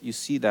Exodus, you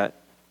see that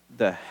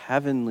the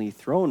heavenly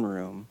throne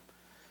room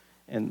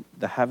and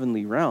the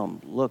heavenly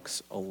realm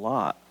looks a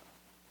lot,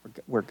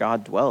 where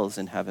God dwells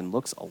in heaven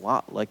looks a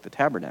lot like the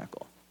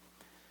tabernacle.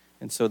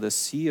 And so the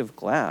sea of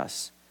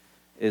glass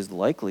is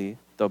likely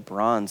the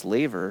bronze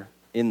laver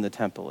in the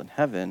temple in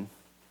heaven,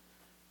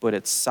 but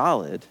it's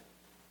solid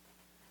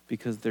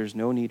because there's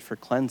no need for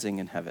cleansing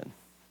in heaven.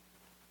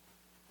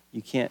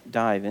 You can't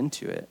dive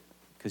into it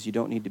because you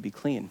don't need to be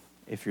clean.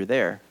 If you're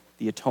there,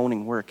 the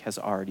atoning work has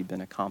already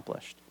been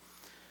accomplished.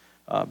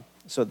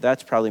 So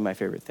that's probably my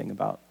favorite thing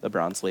about the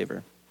bronze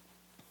laver.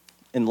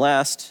 And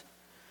last,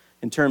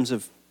 in terms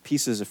of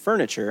pieces of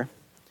furniture,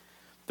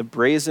 the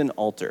brazen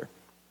altar.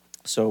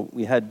 So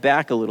we head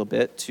back a little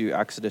bit to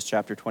Exodus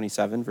chapter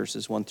 27,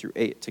 verses 1 through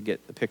 8, to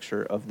get the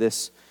picture of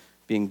this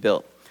being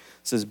built.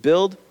 It says,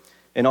 build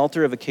an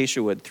altar of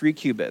acacia wood, 3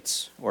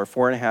 cubits, or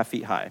 4.5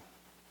 feet high.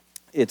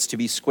 It's to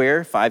be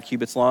square, 5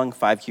 cubits long,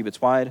 5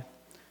 cubits wide,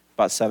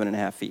 about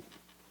 7.5 feet.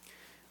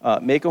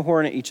 Make a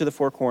horn at each of the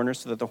 4 corners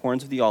so that the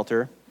horns of the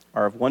altar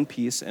are of one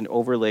piece and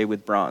overlay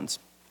with bronze.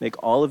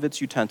 Make all of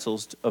its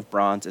utensils of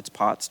bronze, its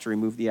pots to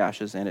remove the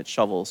ashes, and its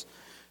shovels,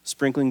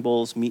 sprinkling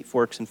bowls, meat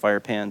forks, and fire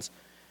pans.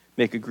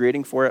 Make a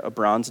grating for it, a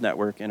bronze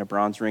network, and a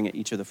bronze ring at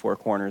each of the 4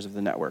 corners of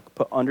the network.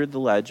 Put under the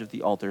ledge of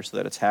the altar so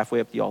that it's halfway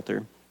up the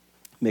altar.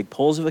 Make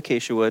poles of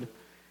acacia wood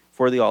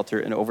for the altar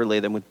and overlay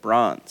them with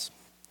bronze.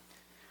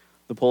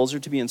 The poles are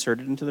to be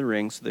inserted into the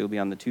ring, so they will be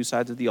on the two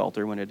sides of the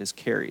altar when it is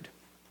carried.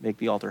 Make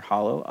the altar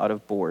hollow out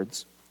of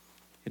boards.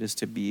 It is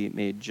to be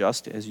made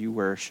just as you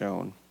were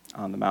shown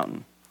on the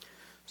mountain.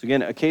 So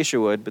again, acacia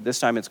wood, but this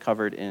time it's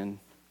covered in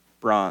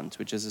bronze,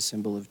 which is a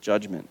symbol of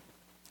judgment.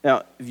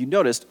 Now, if you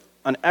noticed,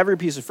 on every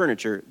piece of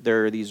furniture,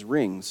 there are these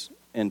rings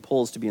and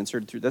poles to be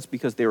inserted through. That's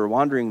because they were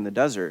wandering in the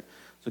desert.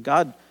 So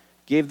God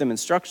gave them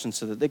instructions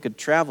so that they could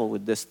travel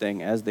with this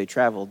thing as they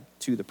traveled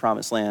to the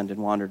promised land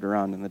and wandered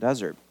around in the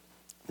desert.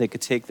 They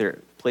could take their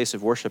place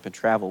of worship and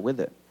travel with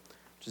it,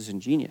 which is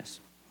ingenious.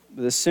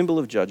 The symbol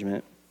of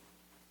judgment.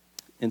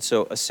 And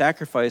so a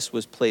sacrifice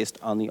was placed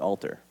on the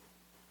altar,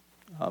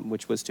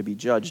 which was to be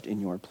judged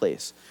in your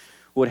place.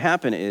 What would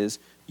happen is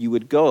you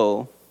would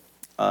go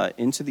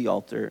into the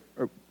altar,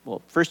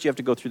 first you have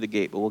to go through the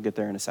gate, but we'll get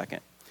there in a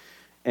second.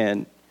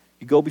 And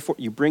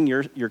you bring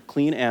your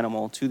clean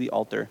animal to the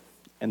altar,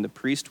 and the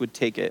priest would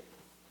take it,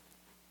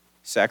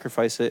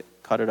 sacrifice it,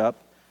 cut it up,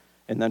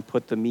 and then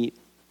put the meat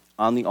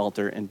on the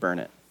altar and burn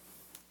it.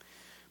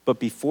 But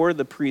before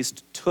the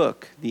priest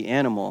took the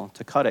animal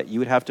to cut it, you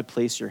would have to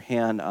place your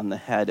hand on the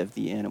head of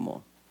the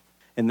animal.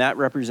 And that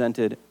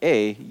represented,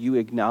 you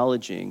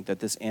acknowledging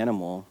that this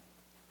animal,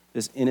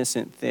 this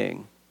innocent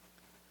thing,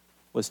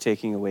 was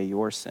taking away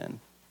your sin.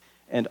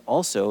 And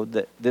also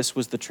that this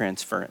was the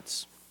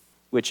transference,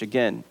 which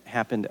again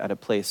happened at a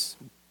place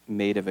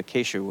made of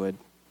acacia wood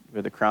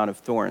with a crown of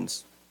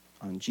thorns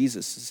on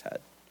Jesus' head.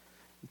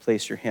 You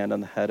place your hand on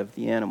the head of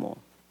the animal.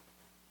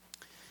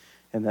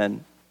 And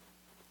then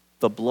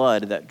the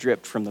blood that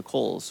dripped from the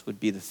coals would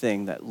be the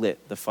thing that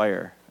lit the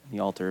fire on the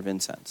altar of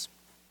incense.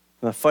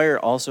 And the fire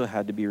also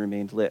had to be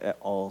remained lit at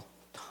all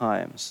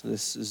times.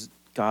 This is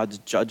God's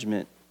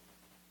judgment,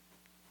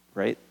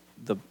 right?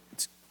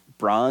 It's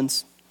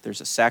bronze.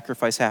 There's a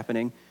sacrifice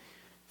happening.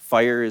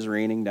 Fire is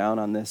raining down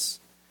on this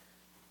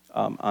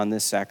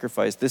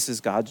sacrifice. This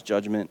is God's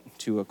judgment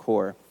to a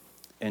core.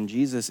 And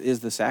Jesus is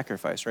the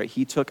sacrifice, right?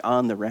 He took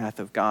on the wrath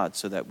of God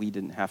so that we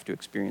didn't have to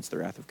experience the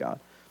wrath of God.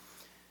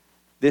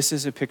 This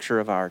is a picture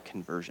of our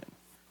conversion.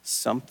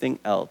 Something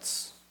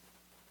else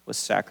was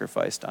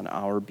sacrificed on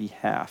our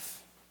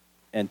behalf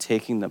and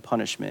taking the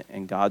punishment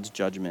and God's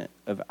judgment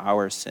of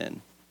our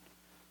sin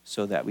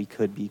so that we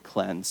could be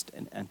cleansed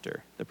and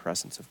enter the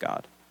presence of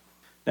God.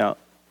 Now,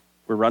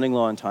 we're running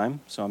low on time,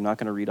 so I'm not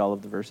going to read all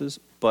of the verses,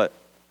 but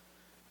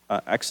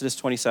Exodus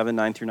 27,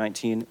 9 through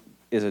 19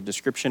 is a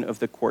description of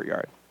the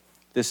courtyard.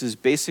 This is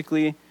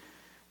basically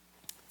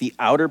the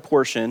outer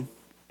portion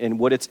and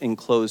what it's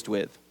enclosed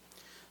with.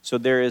 So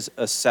there is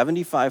a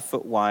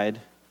 75-foot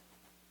wide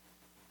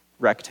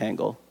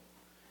rectangle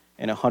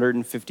and a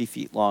 150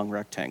 feet long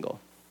rectangle.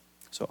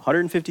 So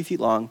 150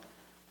 feet long,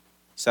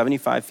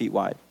 75 feet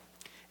wide.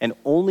 And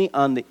only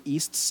on the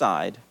east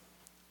side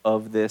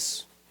of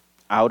this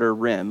outer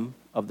rim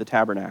of the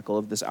tabernacle,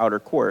 of this outer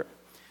court,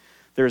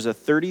 there's a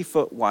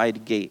 30-foot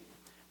wide gate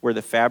where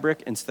the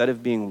fabric, instead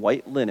of being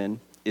white linen,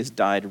 is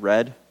dyed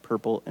red,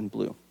 purple, and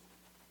blue.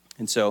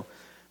 And so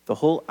the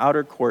whole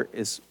outer court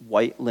is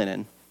white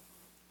linen,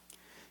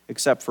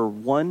 except for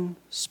one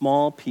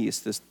small piece,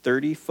 this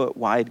 30-foot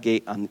wide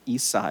gate on the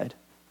east side,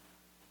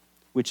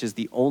 which is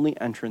the only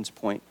entrance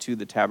point to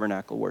the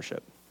tabernacle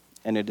worship.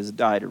 And it is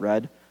dyed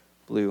red,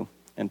 blue,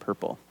 and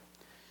purple.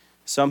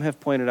 Some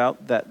have pointed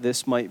out that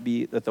this might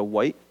be that the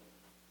white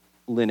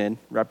linen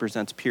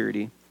represents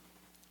purity,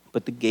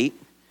 but the gate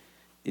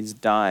is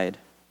dyed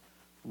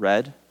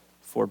red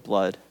for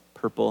blood,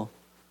 purple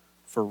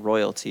for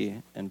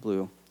royalty, and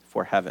blue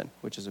for heaven,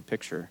 which is a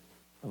picture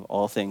of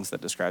all things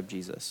that describe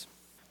Jesus.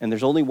 And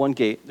there's only one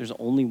gate, there's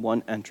only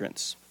one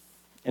entrance,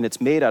 and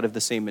it's made out of the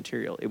same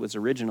material. It was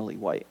originally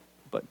white,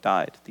 but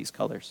dyed these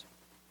colors.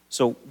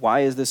 So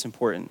why is this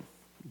important?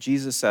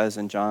 Jesus says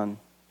in John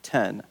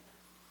 10,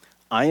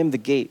 I am the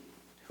gate.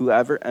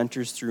 Whoever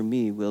enters through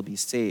me will be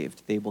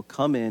saved. They will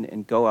come in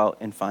and go out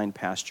and find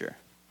pasture.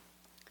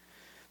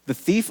 The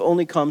thief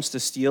only comes to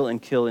steal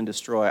and kill and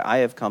destroy. I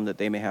have come that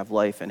they may have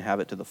life and have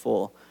it to the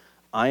full.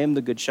 I am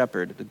the good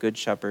shepherd. The good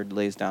shepherd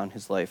lays down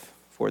his life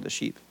for the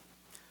sheep.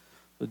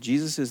 So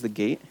Jesus is the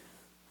gate,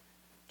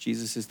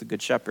 Jesus is the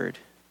good shepherd,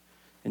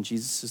 and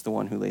Jesus is the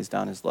one who lays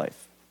down his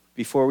life.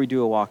 Before we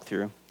do a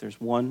walkthrough, there's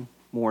one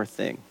more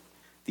thing,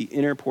 the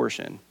inner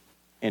portion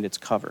and its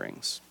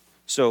coverings.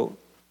 So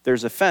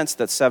there's a fence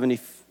that's a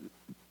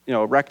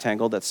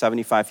rectangle that's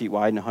 75 feet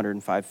wide and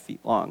 105 feet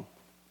long.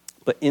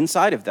 But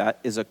inside of that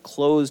is a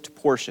closed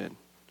portion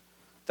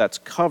that's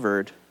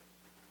covered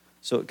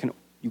so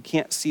you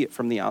can't see it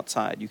from the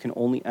outside. You can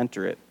only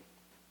enter it.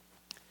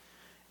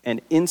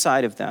 And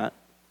inside of that,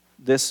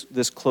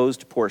 this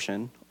closed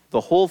portion,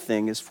 the whole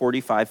thing is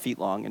 45 feet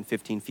long and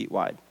 15 feet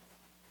wide.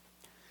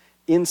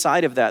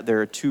 Inside of that, there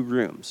are two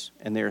rooms,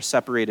 and they are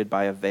separated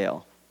by a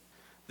veil.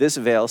 This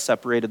veil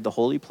separated the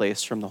holy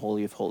place from the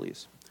Holy of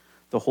Holies.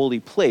 The holy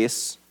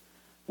place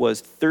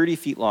was 30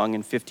 feet long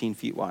and 15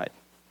 feet wide.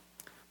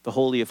 The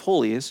Holy of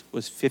Holies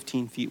was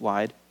 15 feet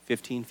wide,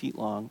 15 feet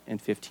long,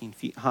 and 15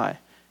 feet high.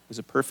 It was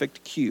a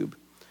perfect cube,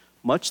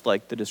 much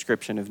like the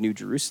description of New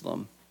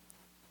Jerusalem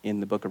in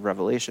the book of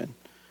Revelation.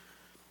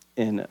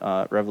 in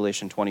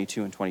Revelation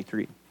 22 and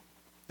 23.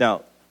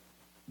 Now,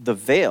 the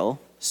veil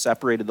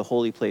separated the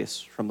holy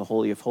place from the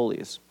Holy of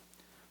Holies.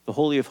 The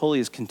Holy of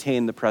Holies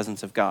contained the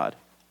presence of God.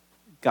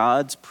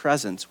 God's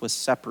presence was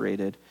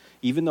separated.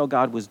 Even though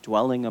God was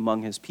dwelling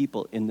among his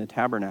people in the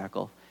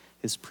tabernacle,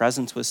 his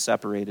presence was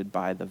separated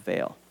by the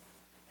veil.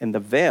 And the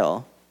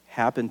veil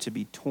happened to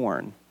be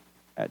torn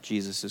at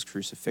Jesus'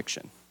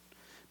 crucifixion,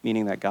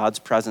 meaning that God's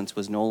presence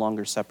was no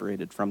longer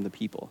separated from the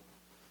people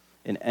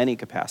in any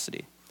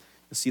capacity.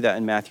 You'll see that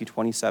in Matthew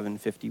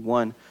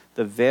 27:51.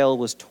 The veil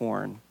was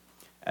torn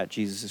at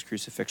Jesus'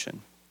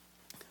 crucifixion.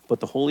 But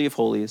the Holy of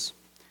Holies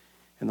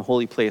and the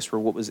holy place were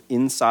what was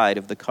inside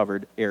of the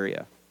covered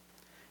area.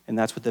 And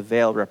that's what the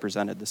veil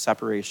represented, the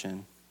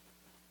separation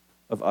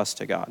of us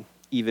to God,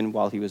 even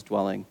while he was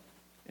dwelling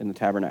in the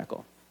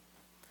tabernacle.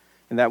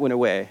 And that went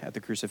away at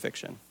the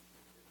crucifixion.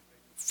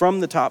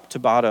 From the top to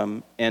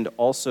bottom, and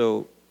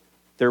also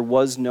there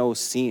was no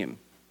seam.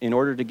 In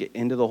order to get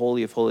into the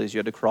Holy of Holies, you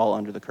had to crawl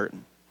under the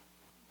curtain.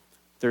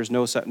 There's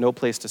no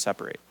place to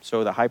separate.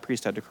 So the high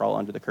priest had to crawl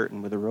under the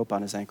curtain with a rope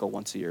on his ankle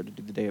once a year to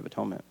do the Day of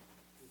Atonement.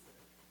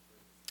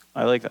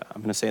 I like that.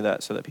 I'm going to say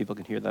that so that people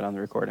can hear that on the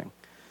recording.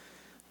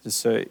 Just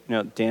so,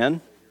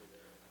 Dan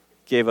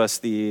gave us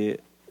the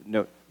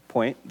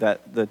point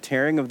that the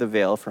tearing of the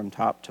veil from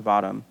top to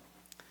bottom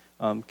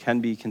can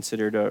be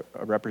considered a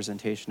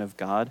representation of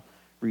God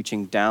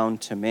reaching down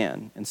to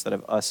man instead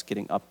of us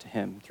getting up to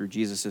him through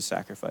Jesus'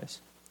 sacrifice.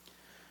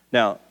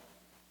 Now,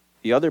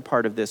 the other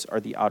part of this are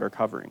the outer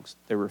coverings.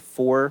 There were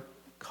 4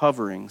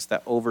 coverings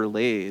that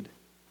overlaid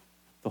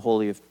the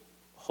Holy of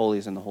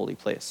Holies and the holy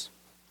place.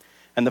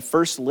 And the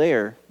first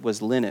layer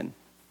was linen,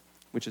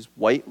 which is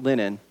white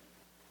linen,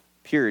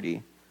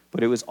 purity,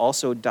 but it was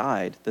also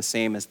dyed the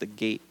same as the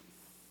gate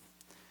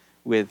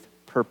with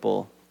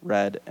purple,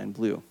 red, and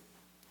blue.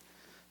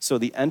 So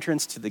the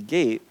entrance to the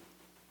gate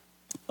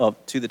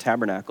to the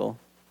tabernacle,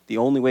 the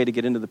only way to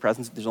get into the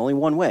presence, there's only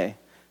one way,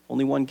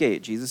 only one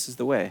gate. Jesus is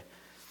the way.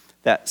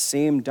 That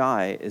same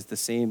dye is the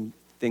same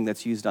thing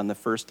that's used on the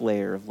first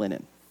layer of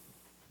linen.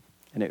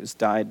 And it was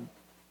dyed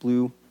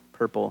blue,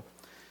 purple,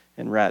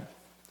 and red.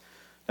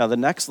 Now the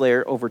next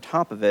layer over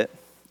top of it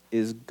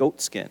is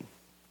goat skin.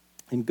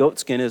 And goat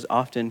skin is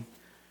often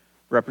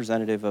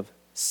representative of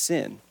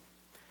sin,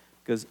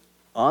 because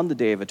on the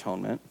Day of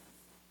Atonement,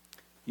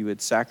 you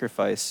would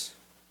sacrifice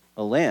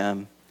a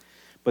lamb,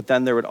 but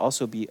then there would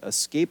also be a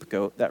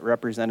scapegoat that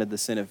represented the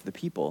sin of the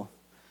people.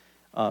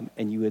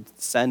 And you would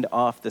send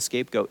off the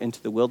scapegoat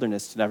into the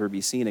wilderness to never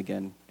be seen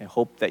again and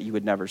hope that you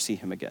would never see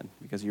him again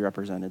because he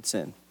represented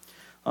sin.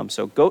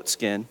 So goat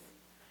skin,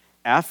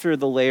 after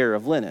the layer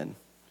of linen,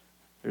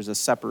 there's a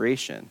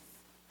separation.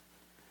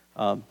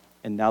 And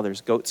now there's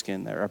goat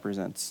skin that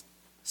represents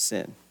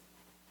sin.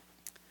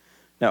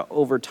 Now,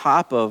 over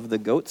top of the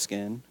goat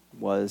skin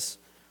was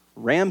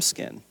ram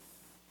skin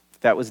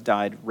that was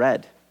dyed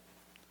red.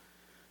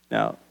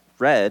 Now,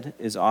 red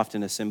is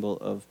often a symbol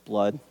of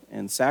blood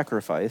and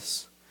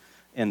sacrifice,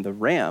 and the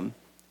ram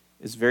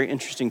is a very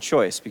interesting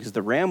choice because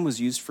the ram was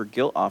used for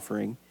guilt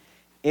offering,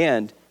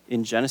 and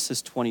in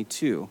Genesis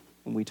 22,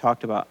 when we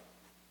talked about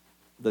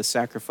the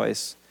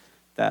sacrifice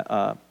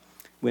that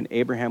when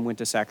Abraham went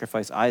to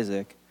sacrifice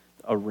Isaac,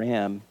 a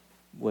ram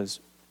was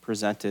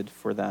presented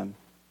for them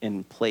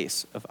in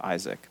place of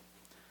Isaac,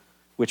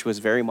 which was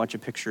very much a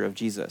picture of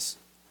Jesus,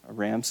 a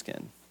ram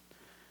skin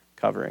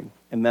covering.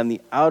 And then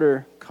the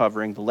outer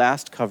covering, the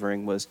last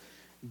covering, was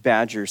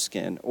badger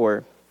skin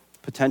or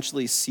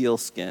potentially seal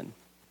skin,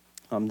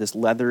 this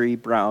leathery,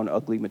 brown,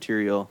 ugly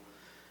material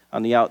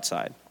on the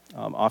outside,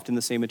 often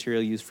the same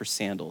material used for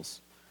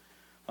sandals.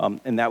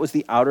 And that was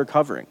the outer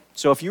covering.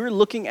 So if you were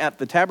looking at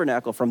the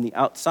tabernacle from the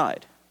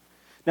outside,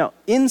 now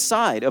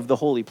inside of the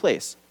holy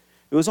place,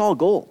 it was all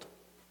gold.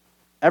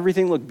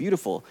 Everything looked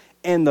beautiful.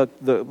 And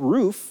the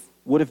roof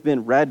would have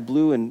been red,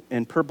 blue,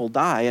 and purple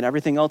dye, and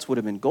everything else would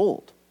have been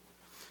gold.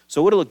 So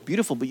it would have looked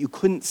beautiful, but you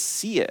couldn't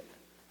see it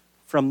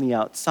from the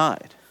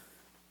outside.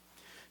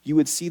 You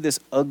would see this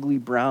ugly,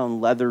 brown,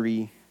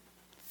 leathery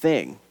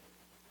thing.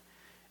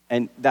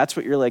 And that's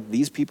what you're like,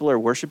 these people are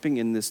worshiping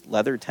in this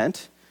leather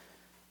tent?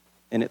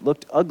 And it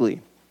looked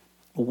ugly.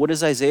 Well, what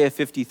does Isaiah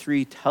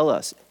 53 tell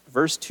us?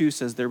 Verse 2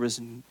 says there was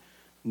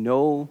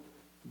no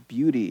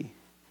beauty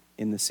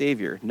in the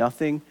Savior,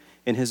 nothing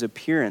in his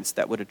appearance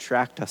that would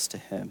attract us to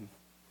him.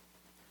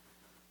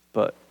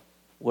 But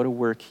what a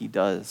work he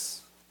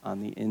does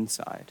on the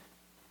inside,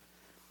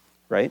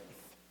 right?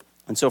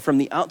 And so from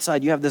the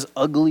outside, you have this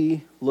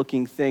ugly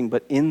looking thing,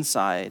 but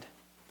inside,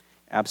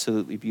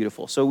 absolutely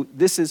beautiful. So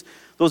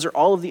those are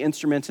all of the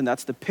instruments, and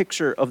that's the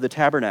picture of the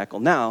tabernacle.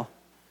 Now,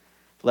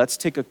 let's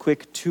take a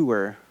quick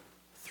tour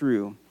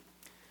through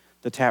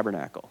the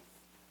tabernacle.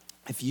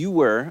 If you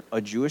were a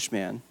Jewish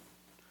man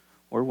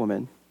or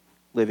woman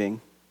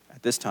living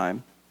at this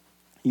time,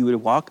 you would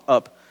walk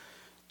up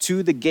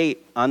to the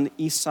gate on the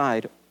east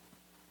side,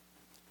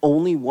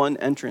 only one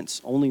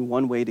entrance, only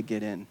one way to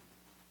get in.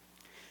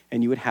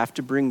 And you would have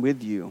to bring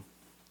with you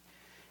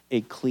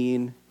a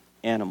clean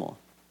animal,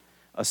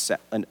 a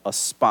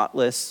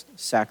spotless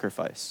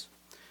sacrifice.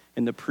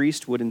 And the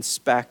priest would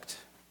inspect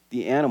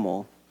the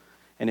animal,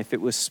 and if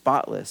it was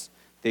spotless,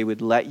 they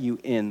would let you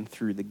in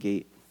through the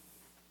gate.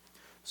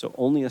 So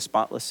only a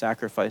spotless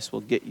sacrifice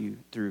will get you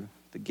through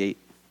the gate.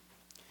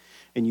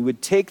 And you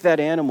would take that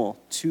animal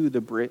to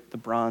the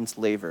bronze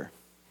laver,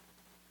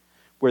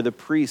 where the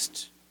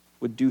priest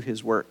would do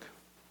his work.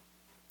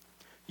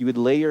 You would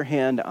lay your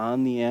hand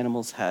on the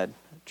animal's head,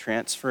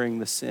 transferring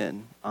the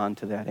sin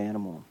onto that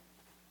animal.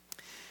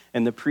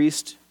 And the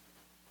priest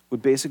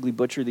would basically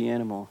butcher the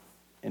animal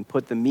and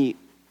put the meat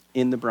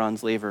in the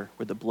bronze laver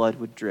where the blood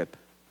would drip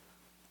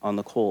on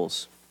the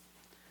coals,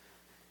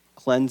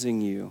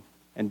 cleansing you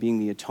and being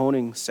the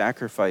atoning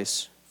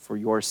sacrifice for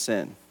your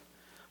sin.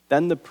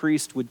 Then the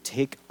priest would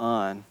take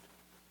on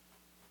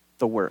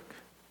the work,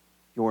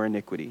 your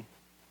iniquity.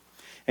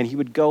 And he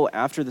would go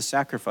after the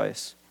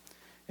sacrifice,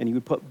 and he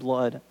would put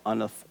blood on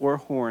the four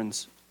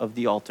horns of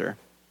the altar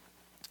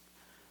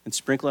and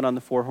sprinkle it on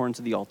the four horns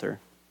of the altar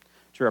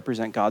to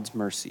represent God's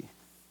mercy.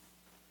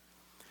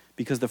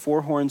 Because the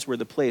four horns were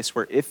the place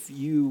where if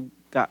you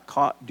got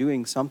caught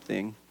doing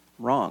something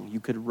wrong, you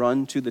could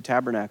run to the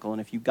tabernacle, and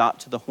if you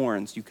got to the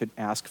horns, you could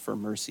ask for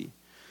mercy.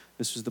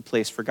 This was the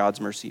place for God's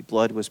mercy.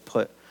 Blood was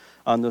put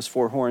on those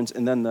four horns,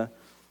 and then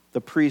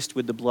the priest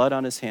with the blood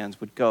on his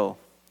hands would go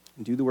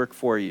and do the work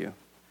for you,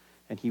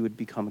 and he would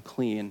become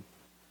clean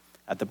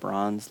at the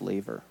bronze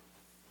laver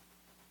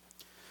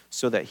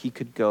so that he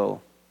could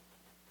go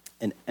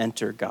and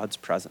enter God's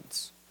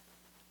presence.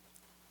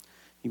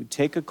 He would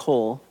take a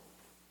coal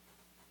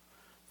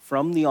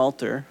from the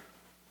altar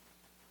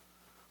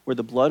where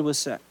the blood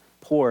was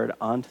poured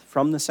on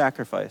from the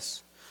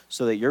sacrifice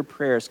so that your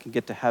prayers can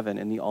get to heaven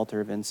in the altar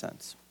of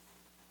incense.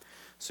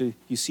 So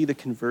you see the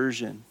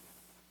conversion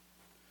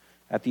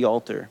at the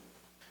altar.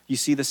 You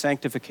see the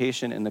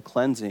sanctification and the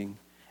cleansing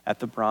at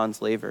the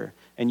bronze laver.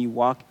 And you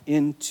walk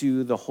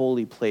into the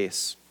holy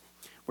place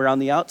where on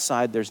the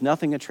outside there's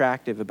nothing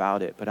attractive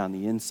about it, but on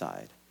the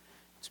inside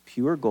it's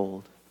pure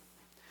gold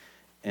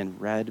and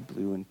red,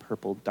 blue, and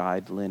purple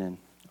dyed linen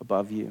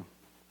above you.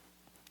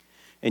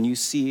 And you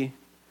see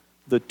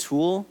the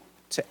tool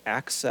to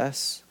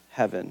access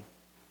heaven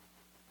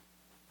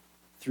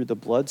through the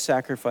blood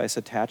sacrifice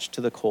attached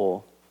to the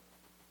coal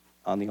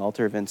on the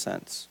altar of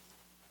incense.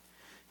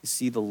 You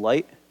see the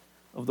light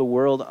of the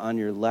world on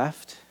your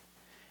left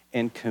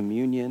and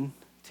communion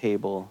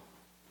table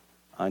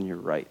on your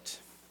right.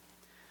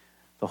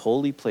 The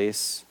holy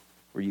place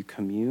where you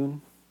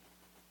commune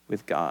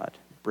with God,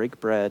 break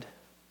bread,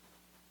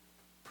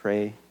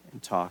 pray,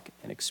 and talk,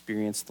 and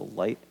experience the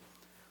light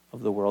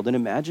of the world. And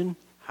imagine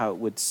how it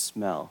would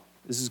smell.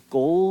 This is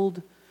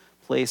gold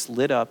place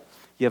lit up.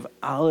 You have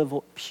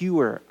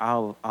pure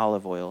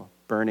olive oil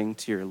burning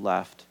to your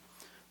left,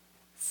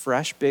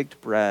 fresh baked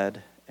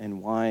bread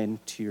and wine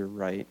to your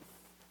right,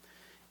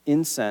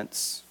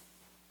 incense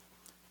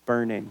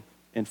burning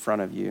in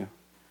front of you,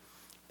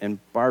 and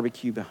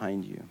barbecue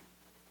behind you,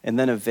 and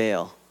then a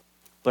veil.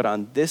 But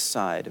on this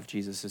side of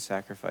Jesus'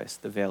 sacrifice,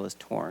 the veil is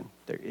torn.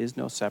 There is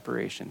no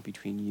separation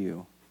between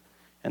you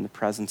and the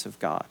presence of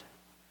God.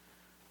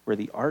 Where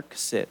the ark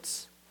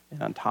sits,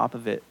 and on top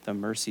of it, the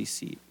mercy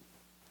seat,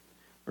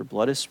 where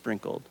blood is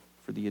sprinkled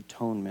for the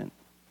atonement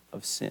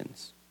of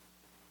sins.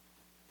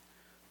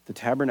 The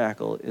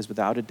tabernacle is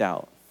without a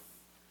doubt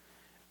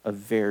a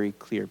very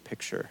clear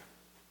picture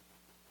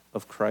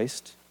of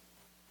Christ,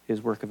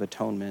 his work of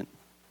atonement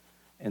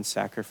and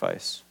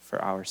sacrifice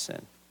for our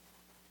sin.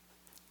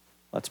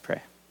 Let's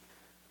pray.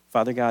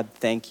 Father God,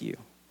 thank you.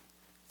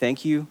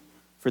 Thank you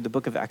for the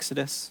book of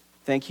Exodus.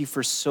 Thank you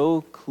for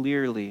so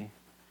clearly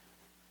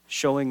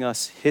showing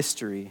us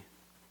history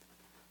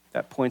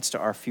that points to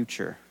our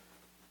future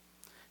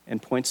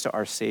and points to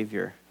our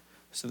Savior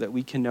so that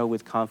we can know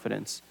with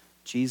confidence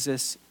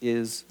Jesus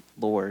is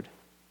Lord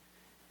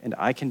and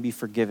I can be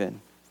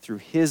forgiven through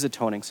his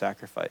atoning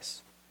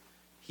sacrifice.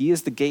 He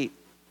is the gate.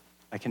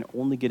 I can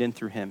only get in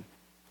through him.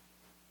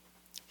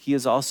 He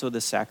is also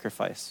the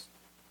sacrifice.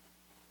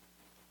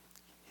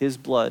 His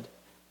blood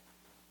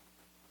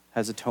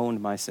has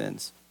atoned my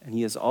sins, and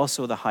he is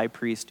also the high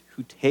priest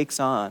who takes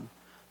on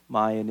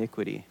my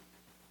iniquity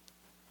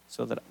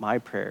so that my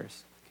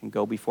prayers can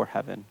go before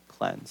heaven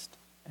cleansed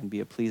and be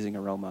a pleasing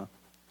aroma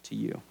to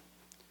you.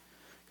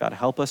 God,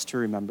 help us to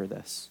remember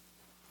this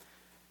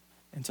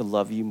and to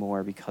love you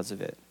more because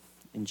of it.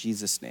 In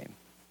Jesus' name,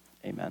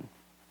 amen.